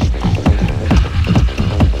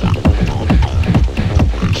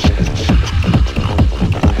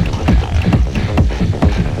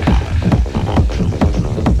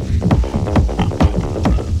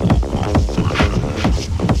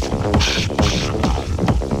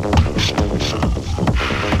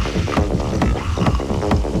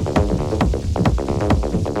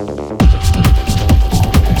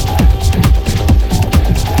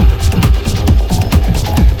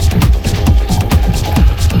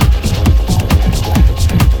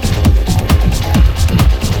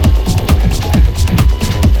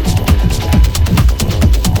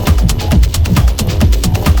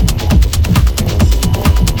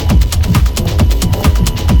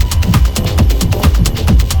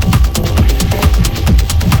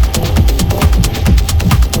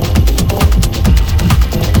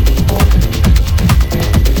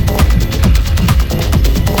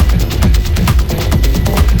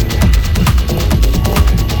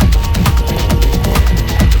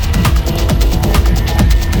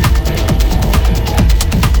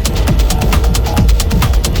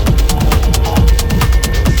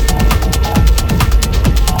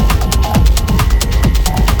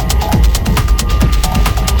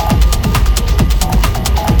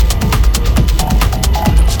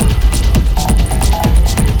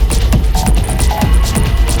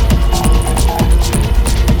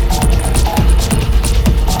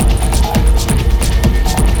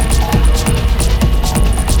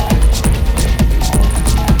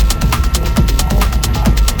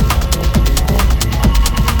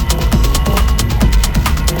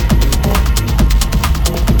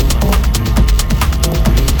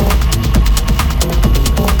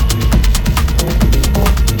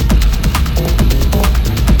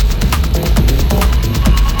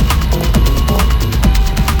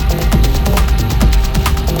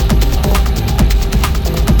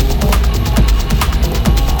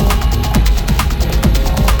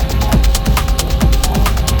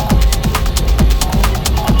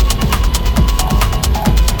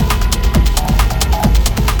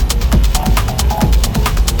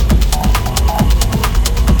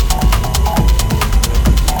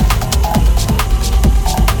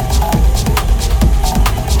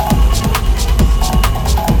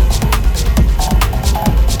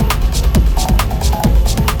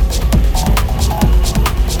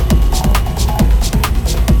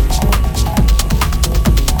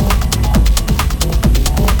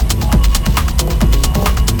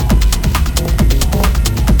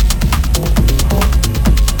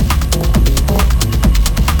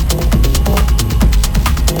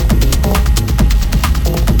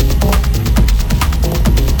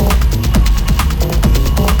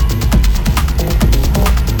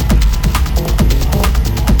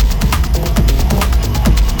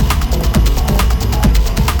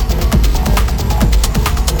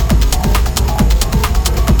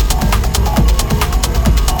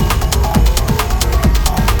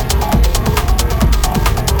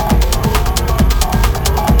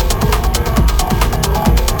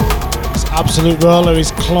 absolute roller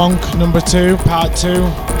is Clonk number 2, part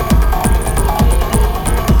 2.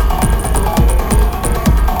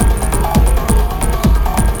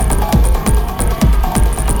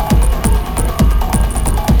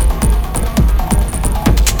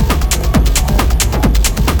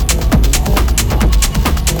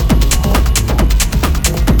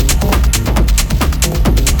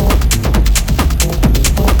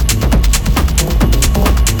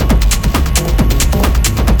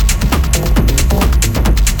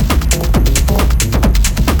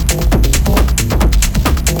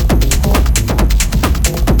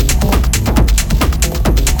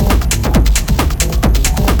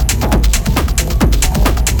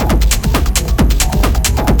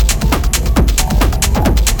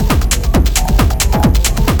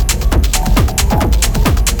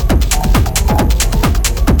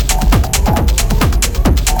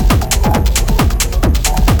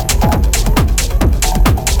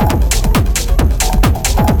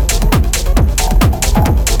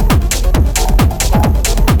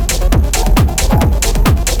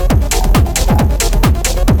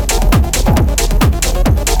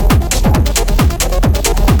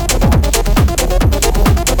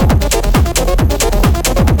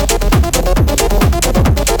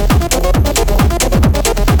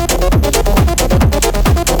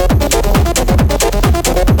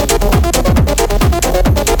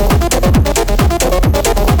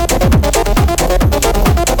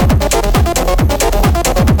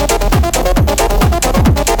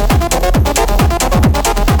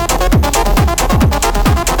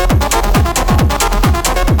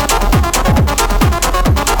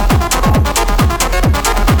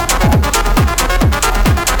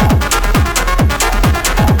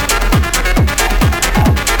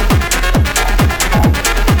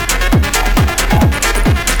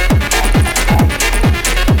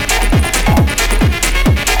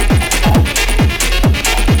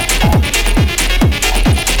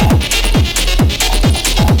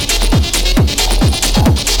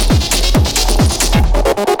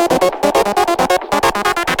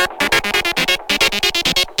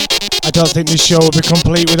 I don't think this show will be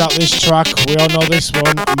complete without this track. We all know this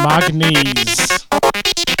one, Magnes.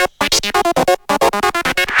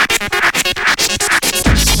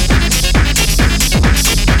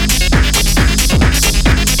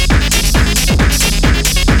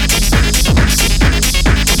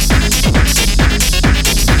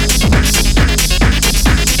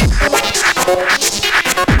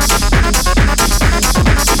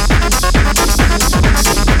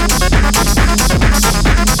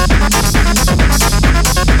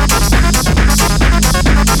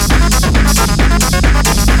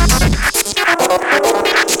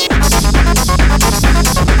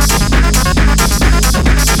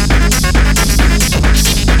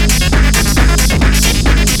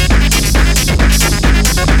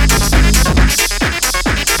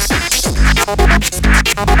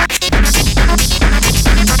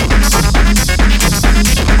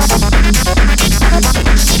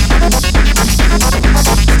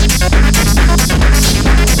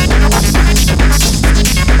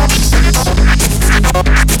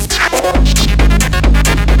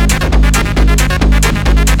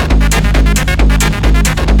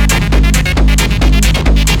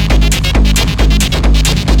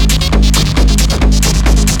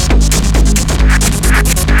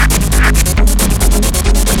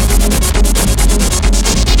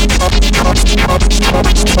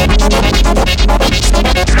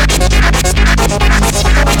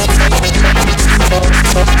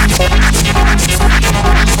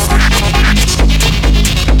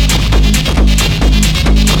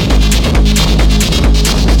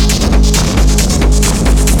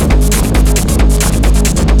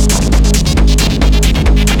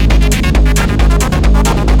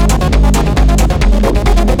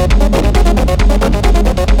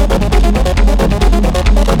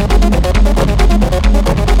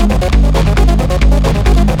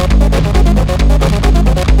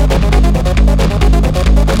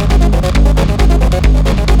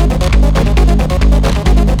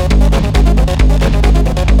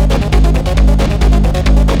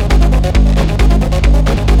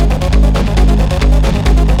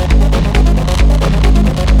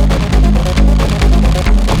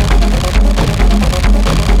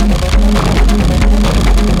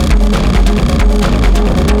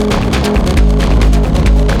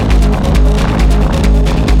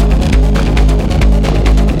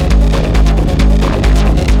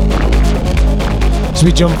 So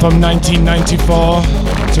we jump from 1994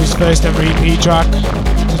 to his first ever EP track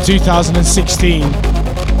to 2016,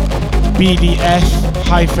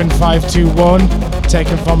 BDF-521,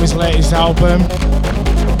 taken from his latest album.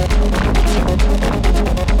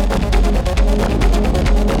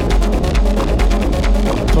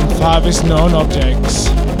 farthest known objects.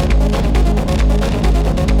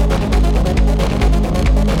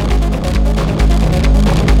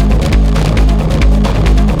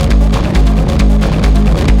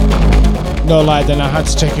 No lie, then I had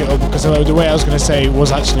to check it up because the way I was going to say it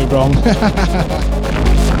was actually wrong.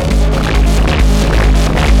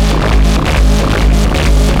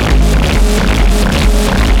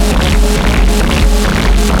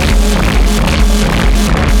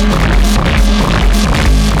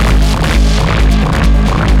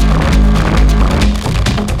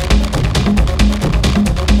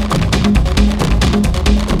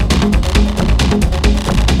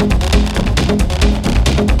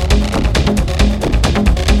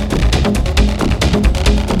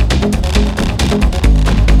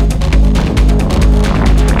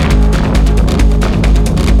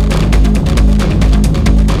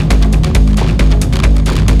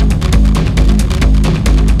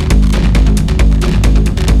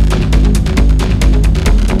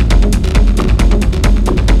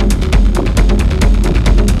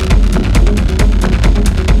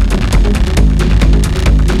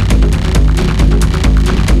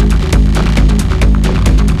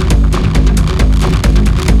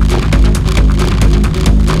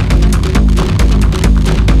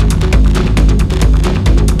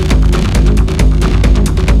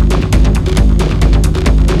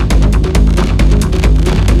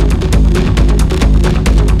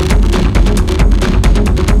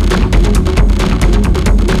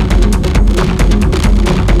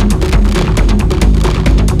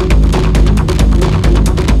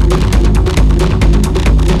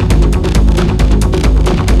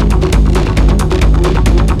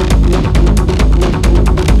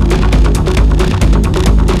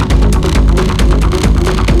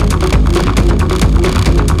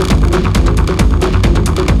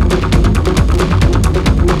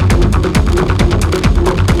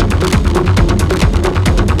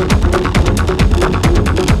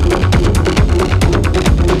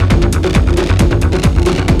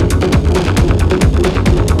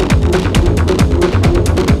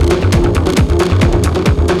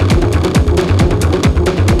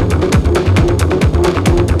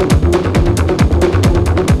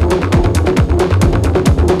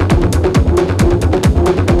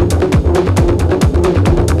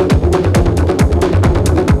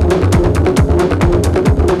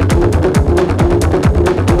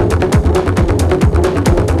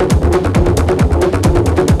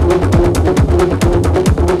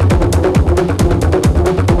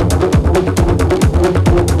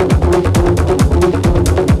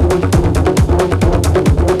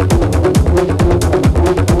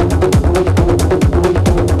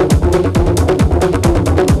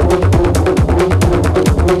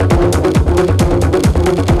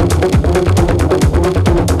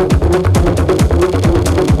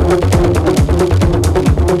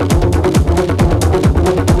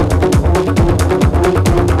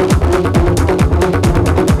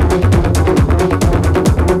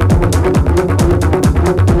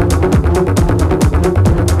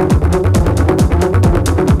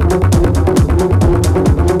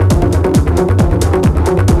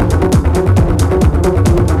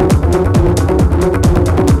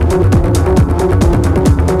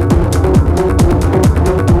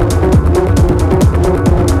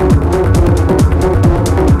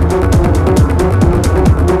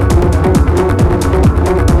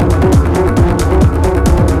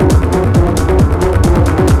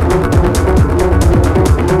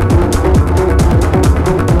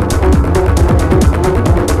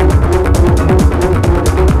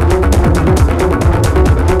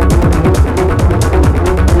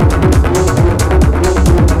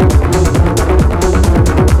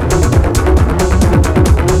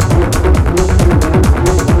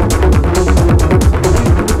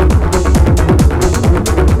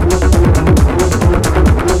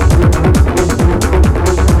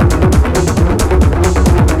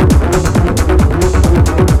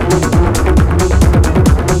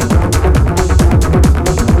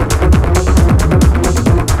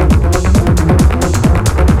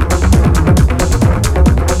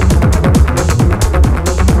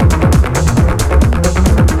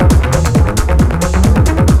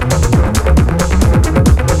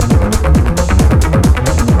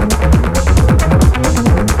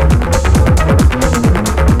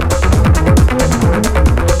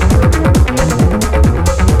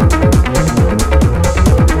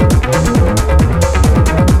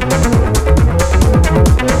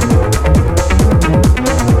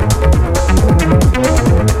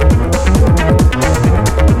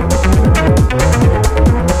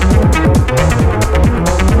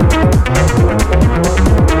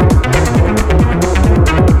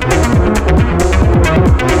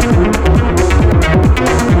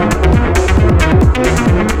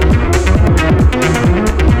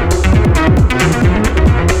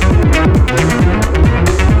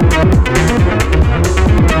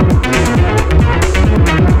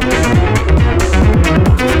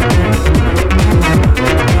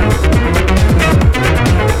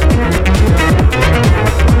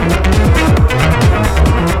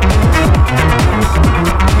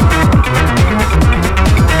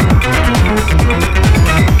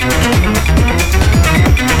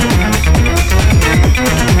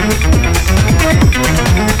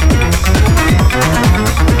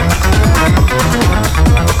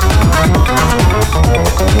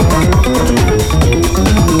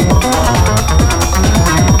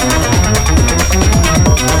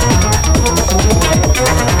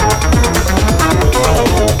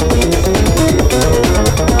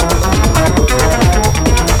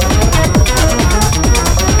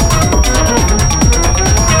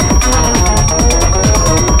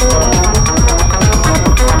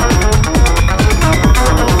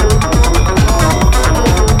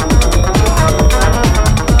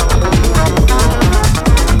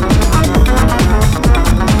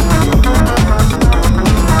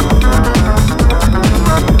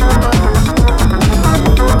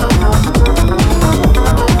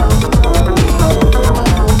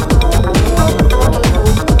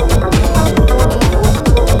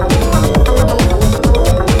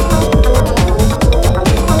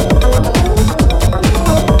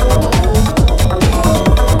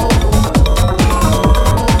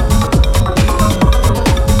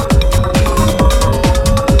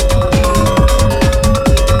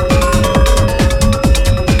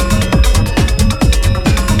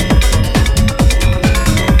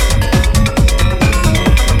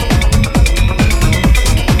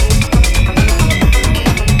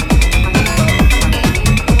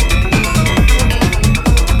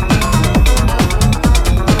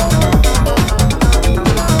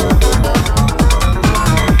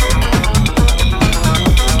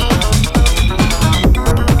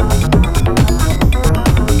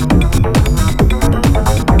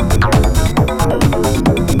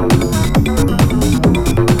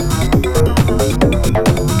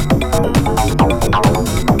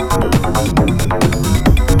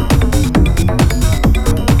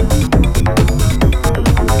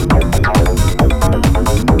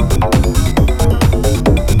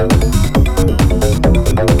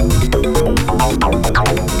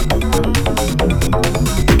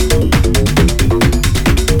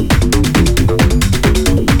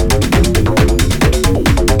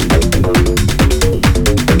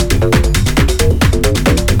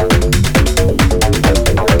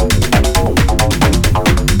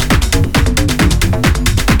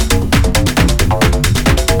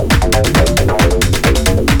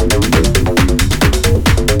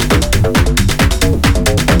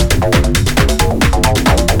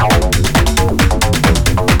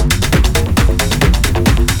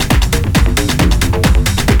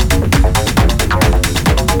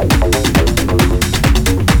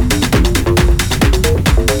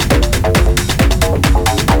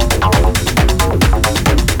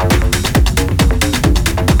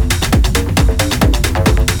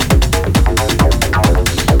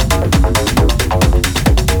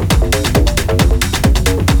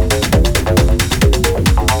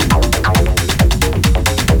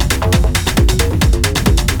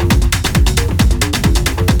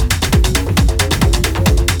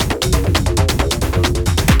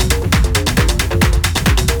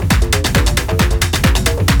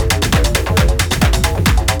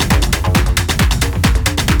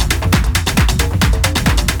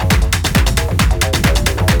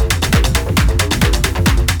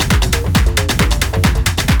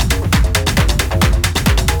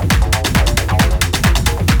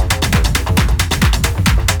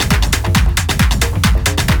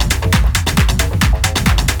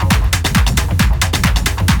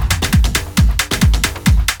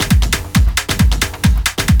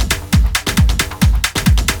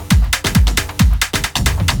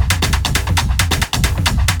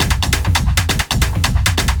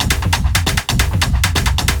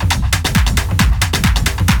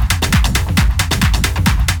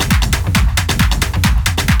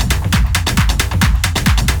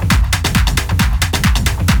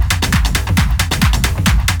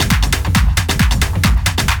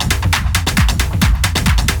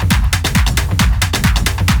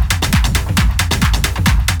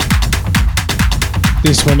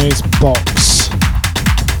 This one is Box.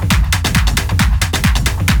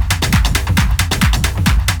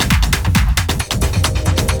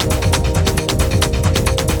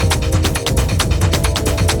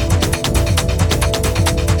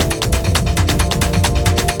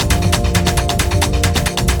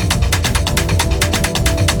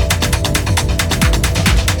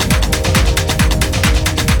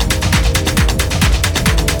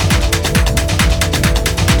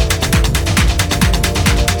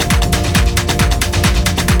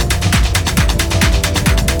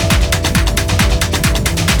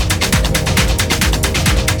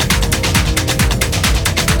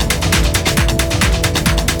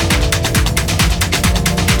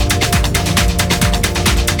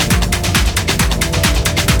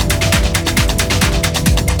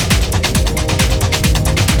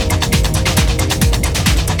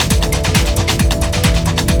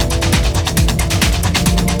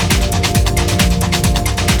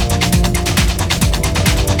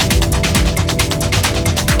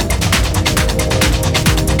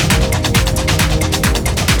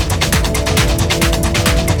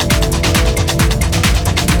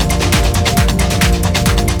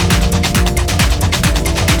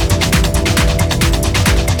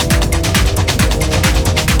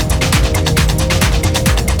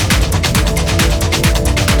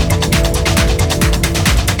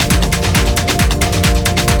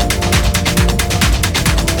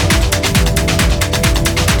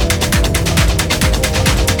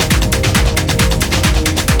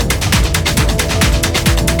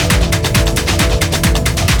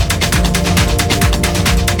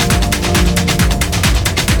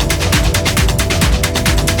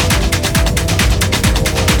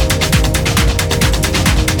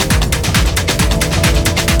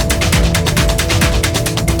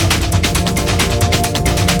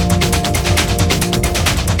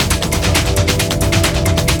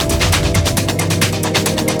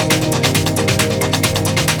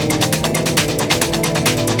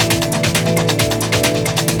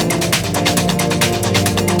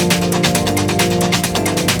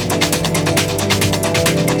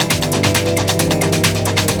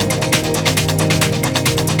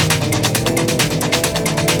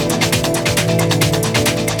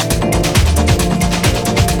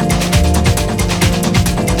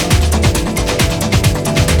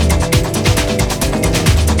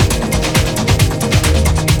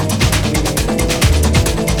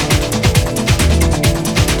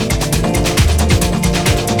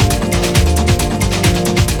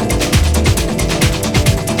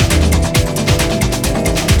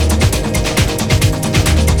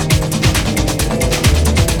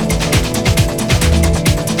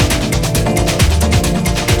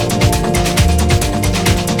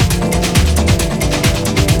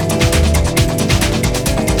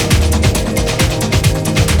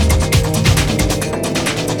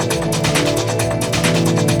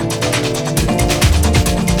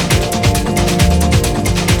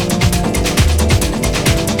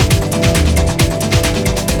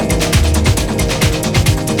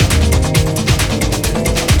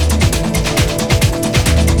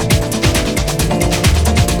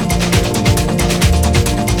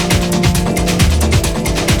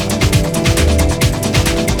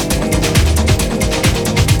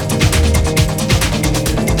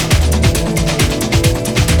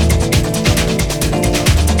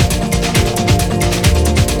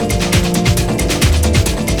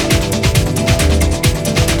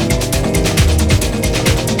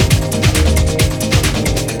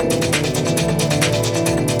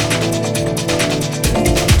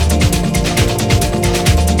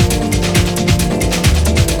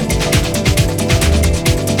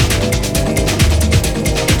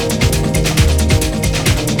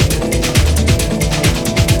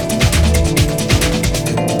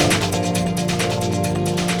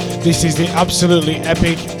 This is the absolutely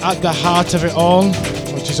epic At the Heart of It All,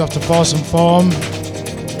 which is off the Force and Form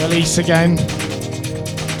release again.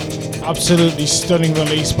 Absolutely stunning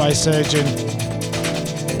release by Surgeon.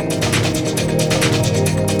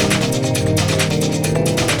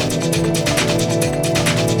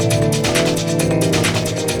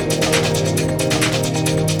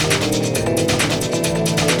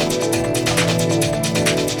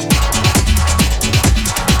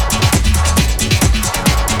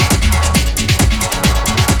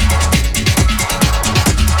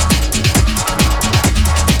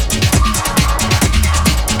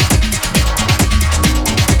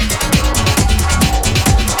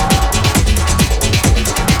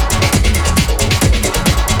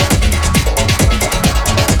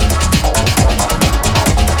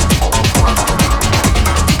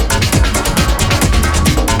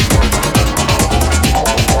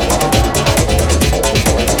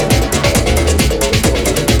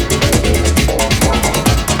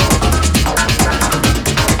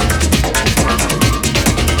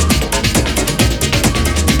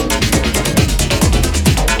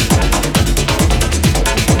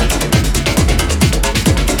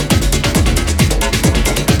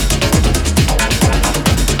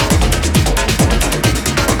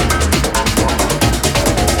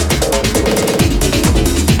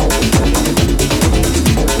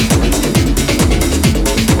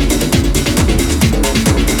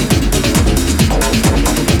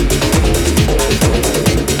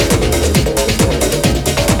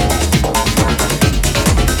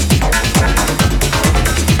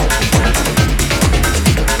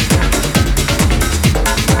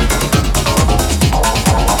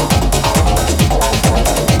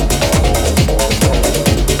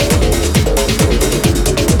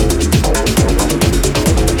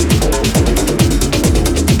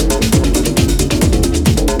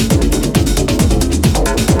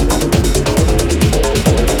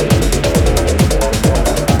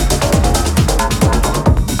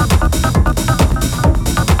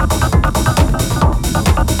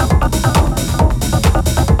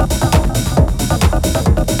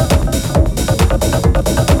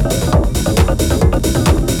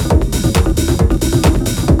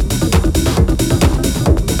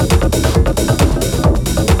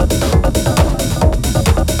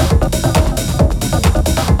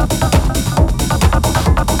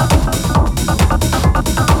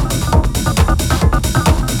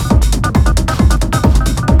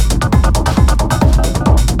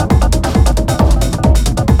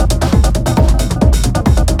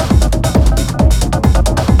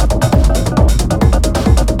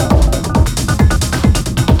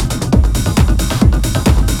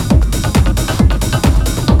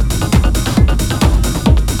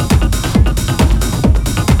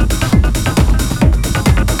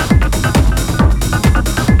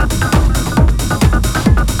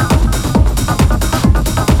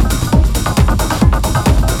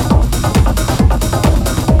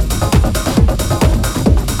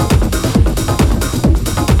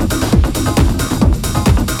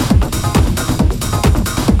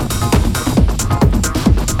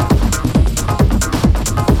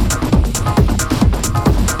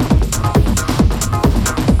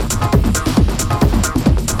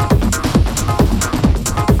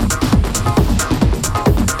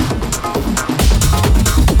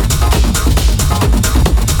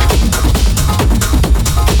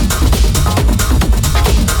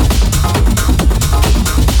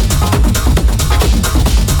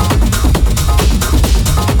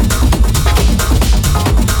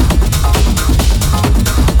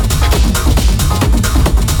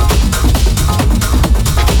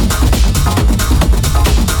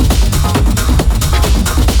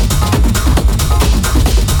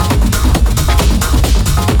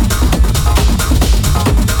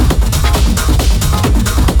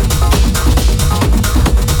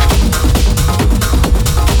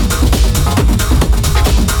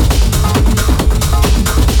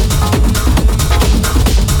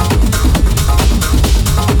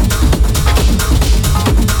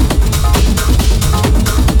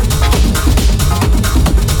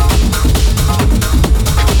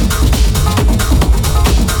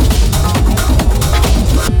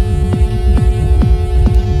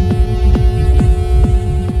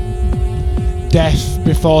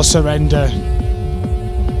 before surrender.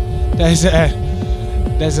 There's a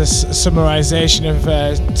summarization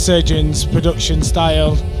of Surgeon's production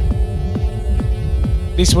style.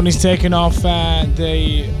 This one is taken off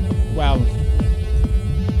the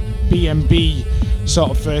B&B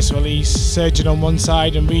sort of first release. Surgeon on one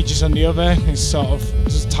side and Regis on the other. It's sort of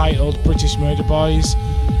just titled British Murder Boys,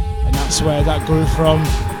 and that's where that grew from.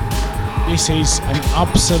 This is an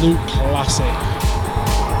absolute classic.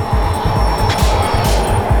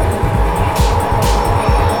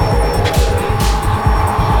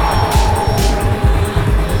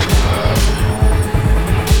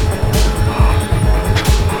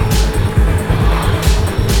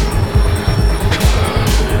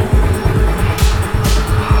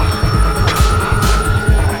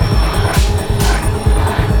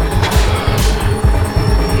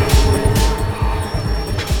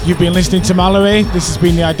 You've been listening to Mallory. This has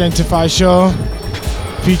been the Identify Show.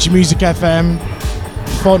 Future Music FM.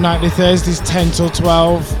 Fortnightly Thursdays, 10 till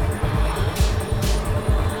 12.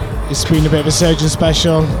 It's been a bit of a Surgeon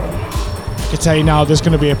special. I can tell you now there's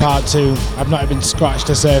going to be a part 2. I've not even scratched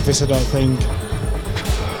the surface, I don't think.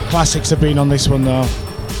 Classics have been on this one though.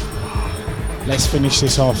 Let's finish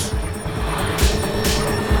this off.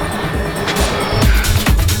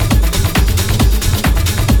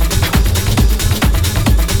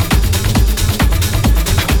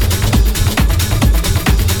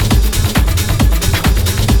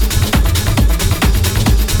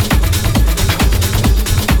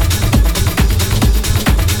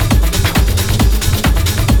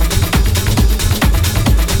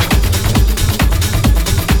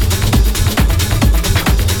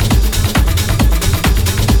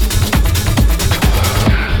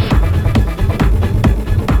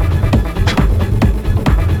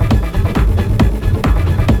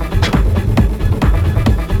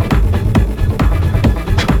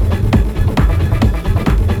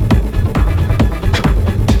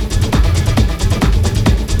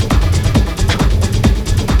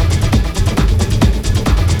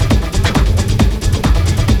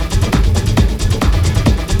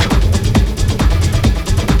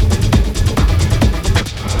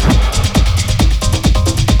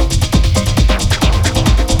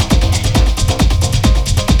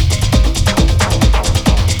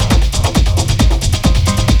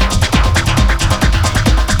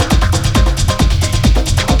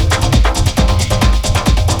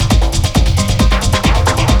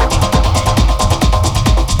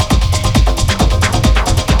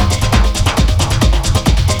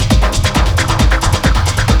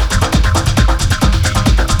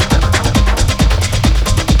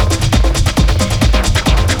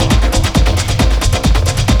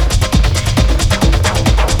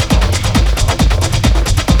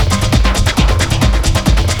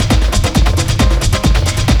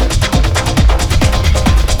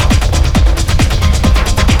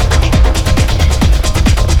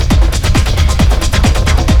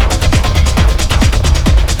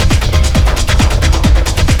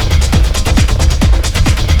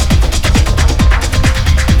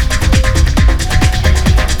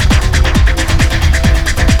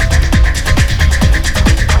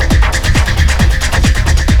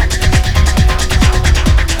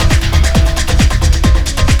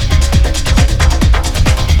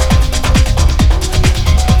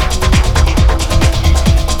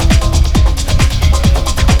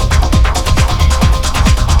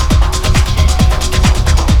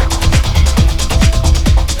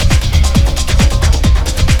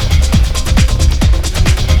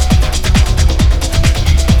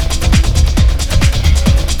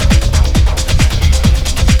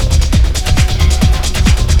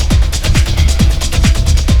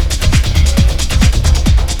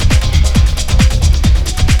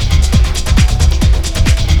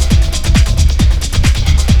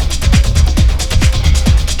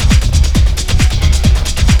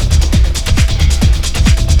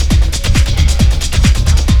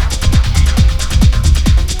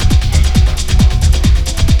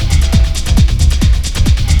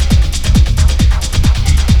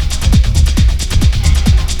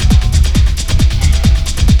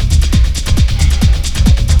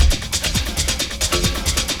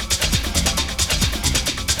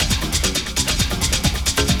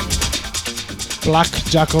 Black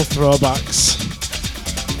Jackal throwbacks.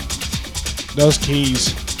 Those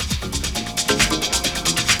keys.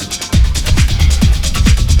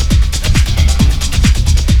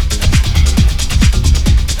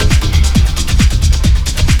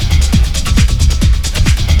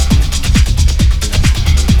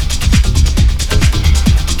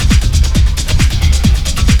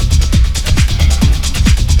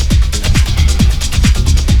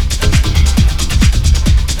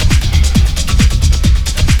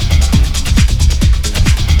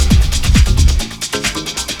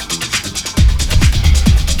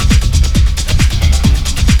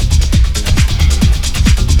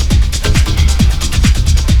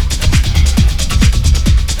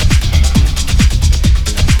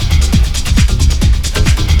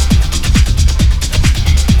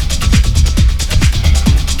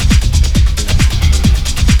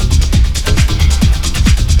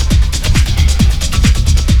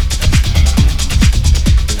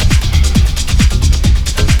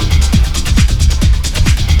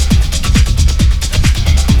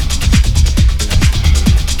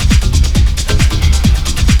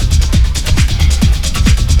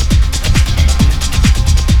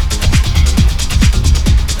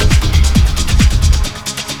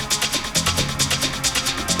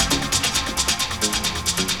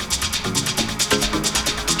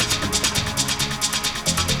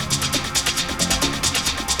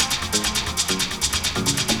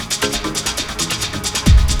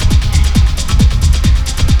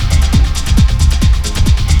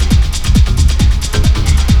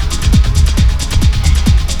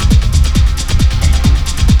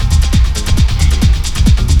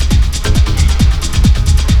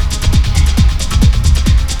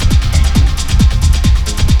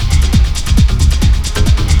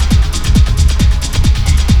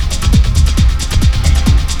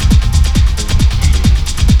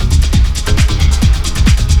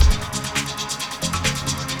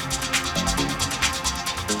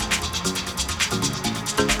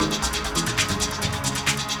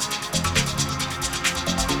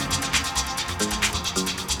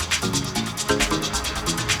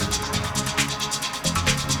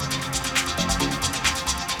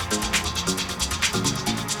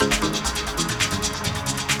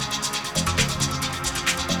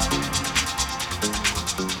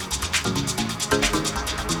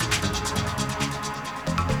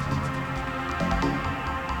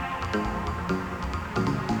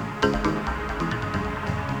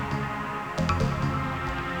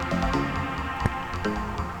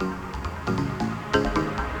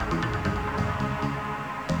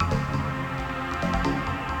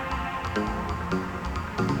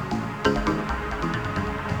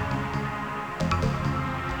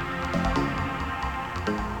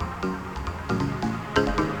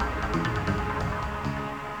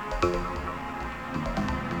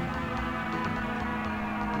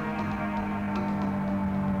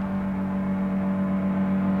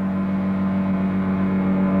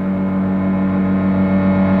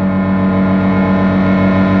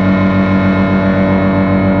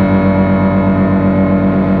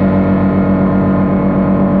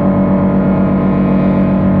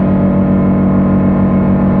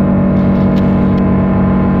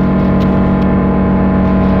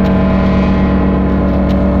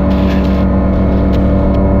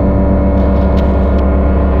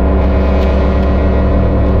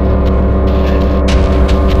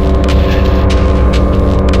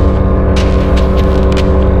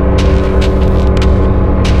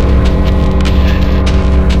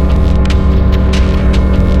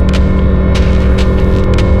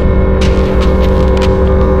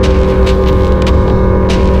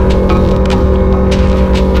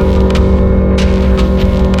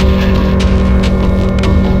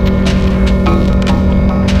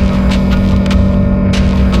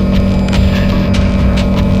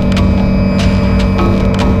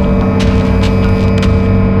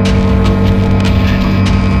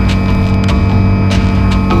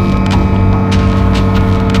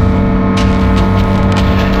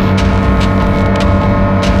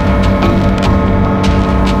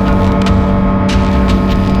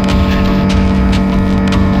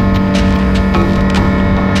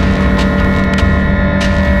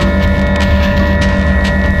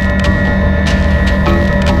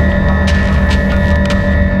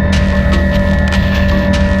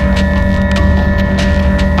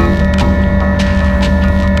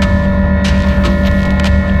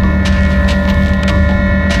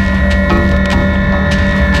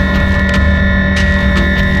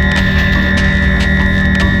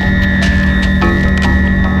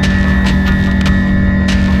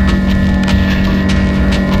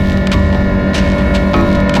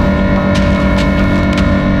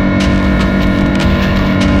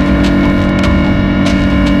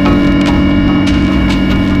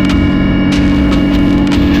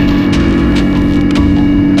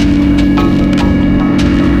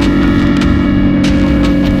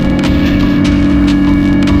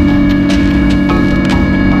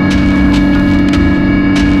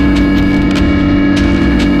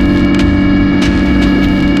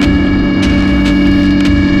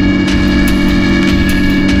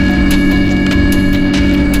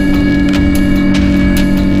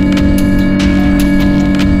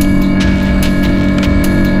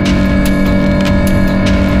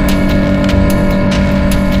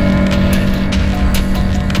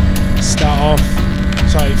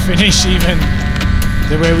 finish even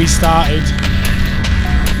the way we started.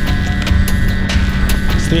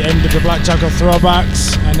 It's the end of the Black Jackal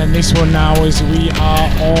throwbacks, and then this one now is we are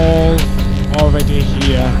all already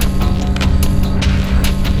here.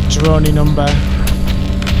 Droney number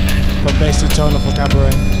from Basic Tonal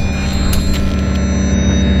Vocabulary.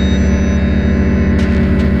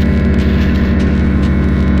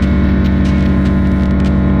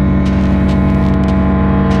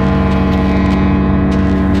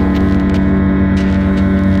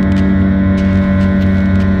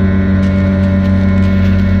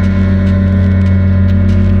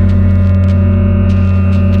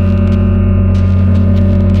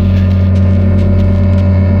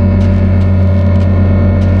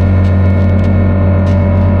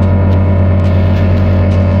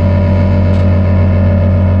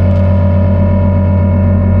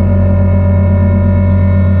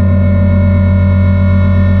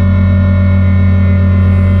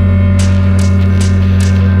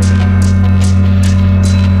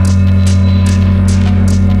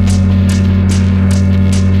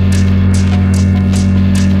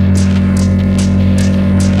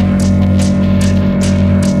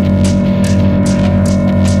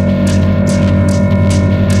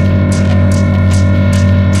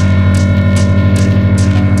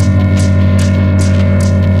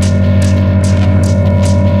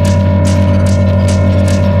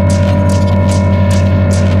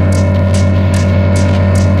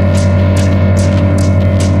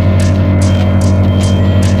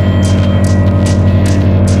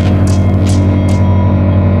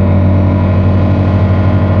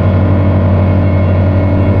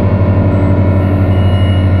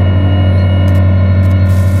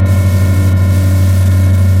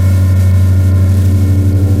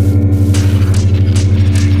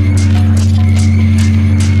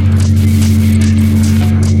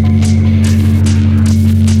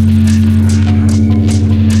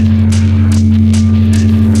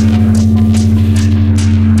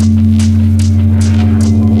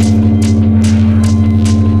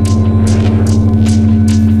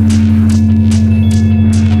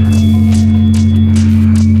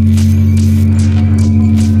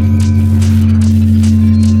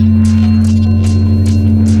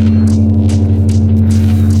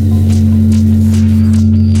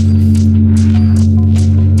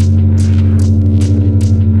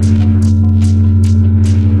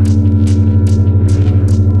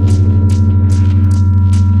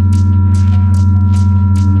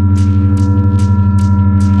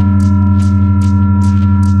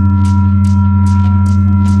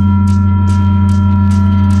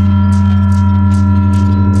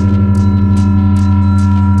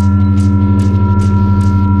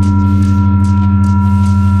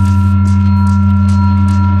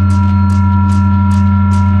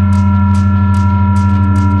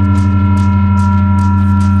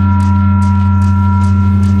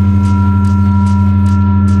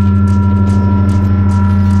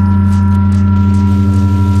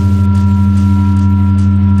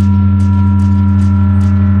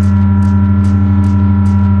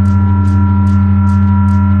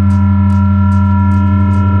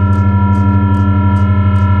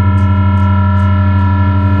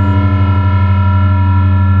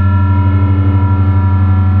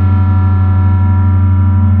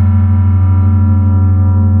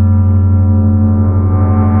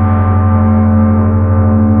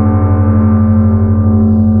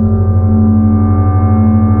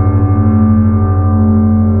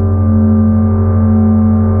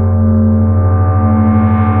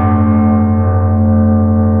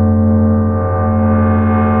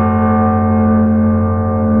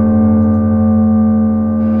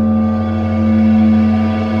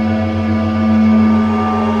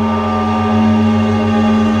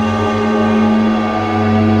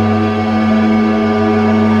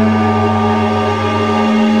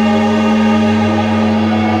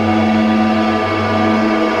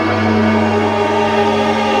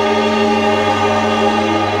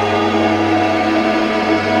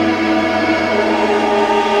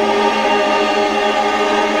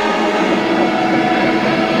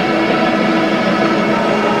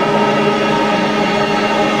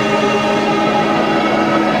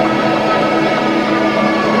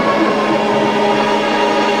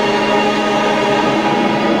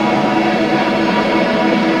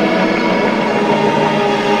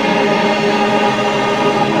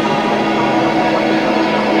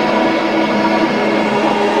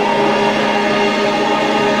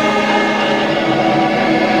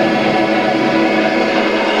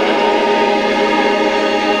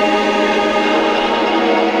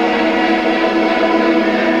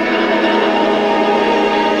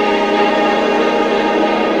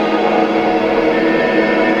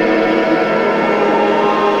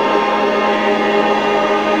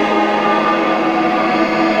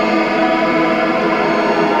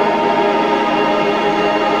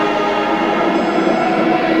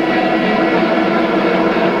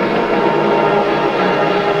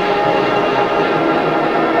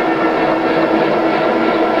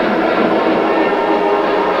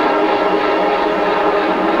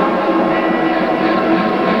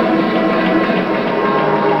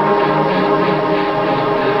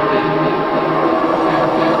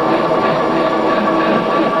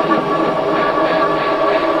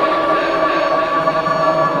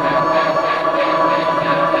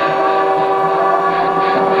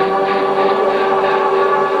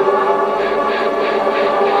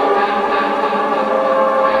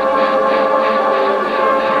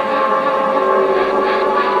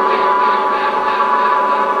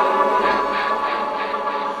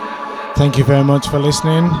 Thank you very much for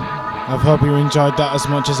listening. I hope you enjoyed that as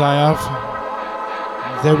much as I have.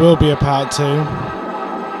 There will be a part 2.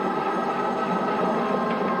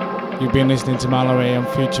 You've been listening to Mallory on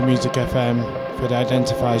Future Music FM for the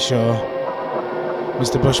Identify show.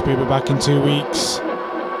 Mr. Bushby will be back in 2 weeks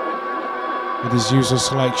with his usual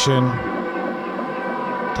selection.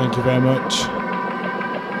 Thank you very much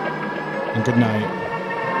and good night.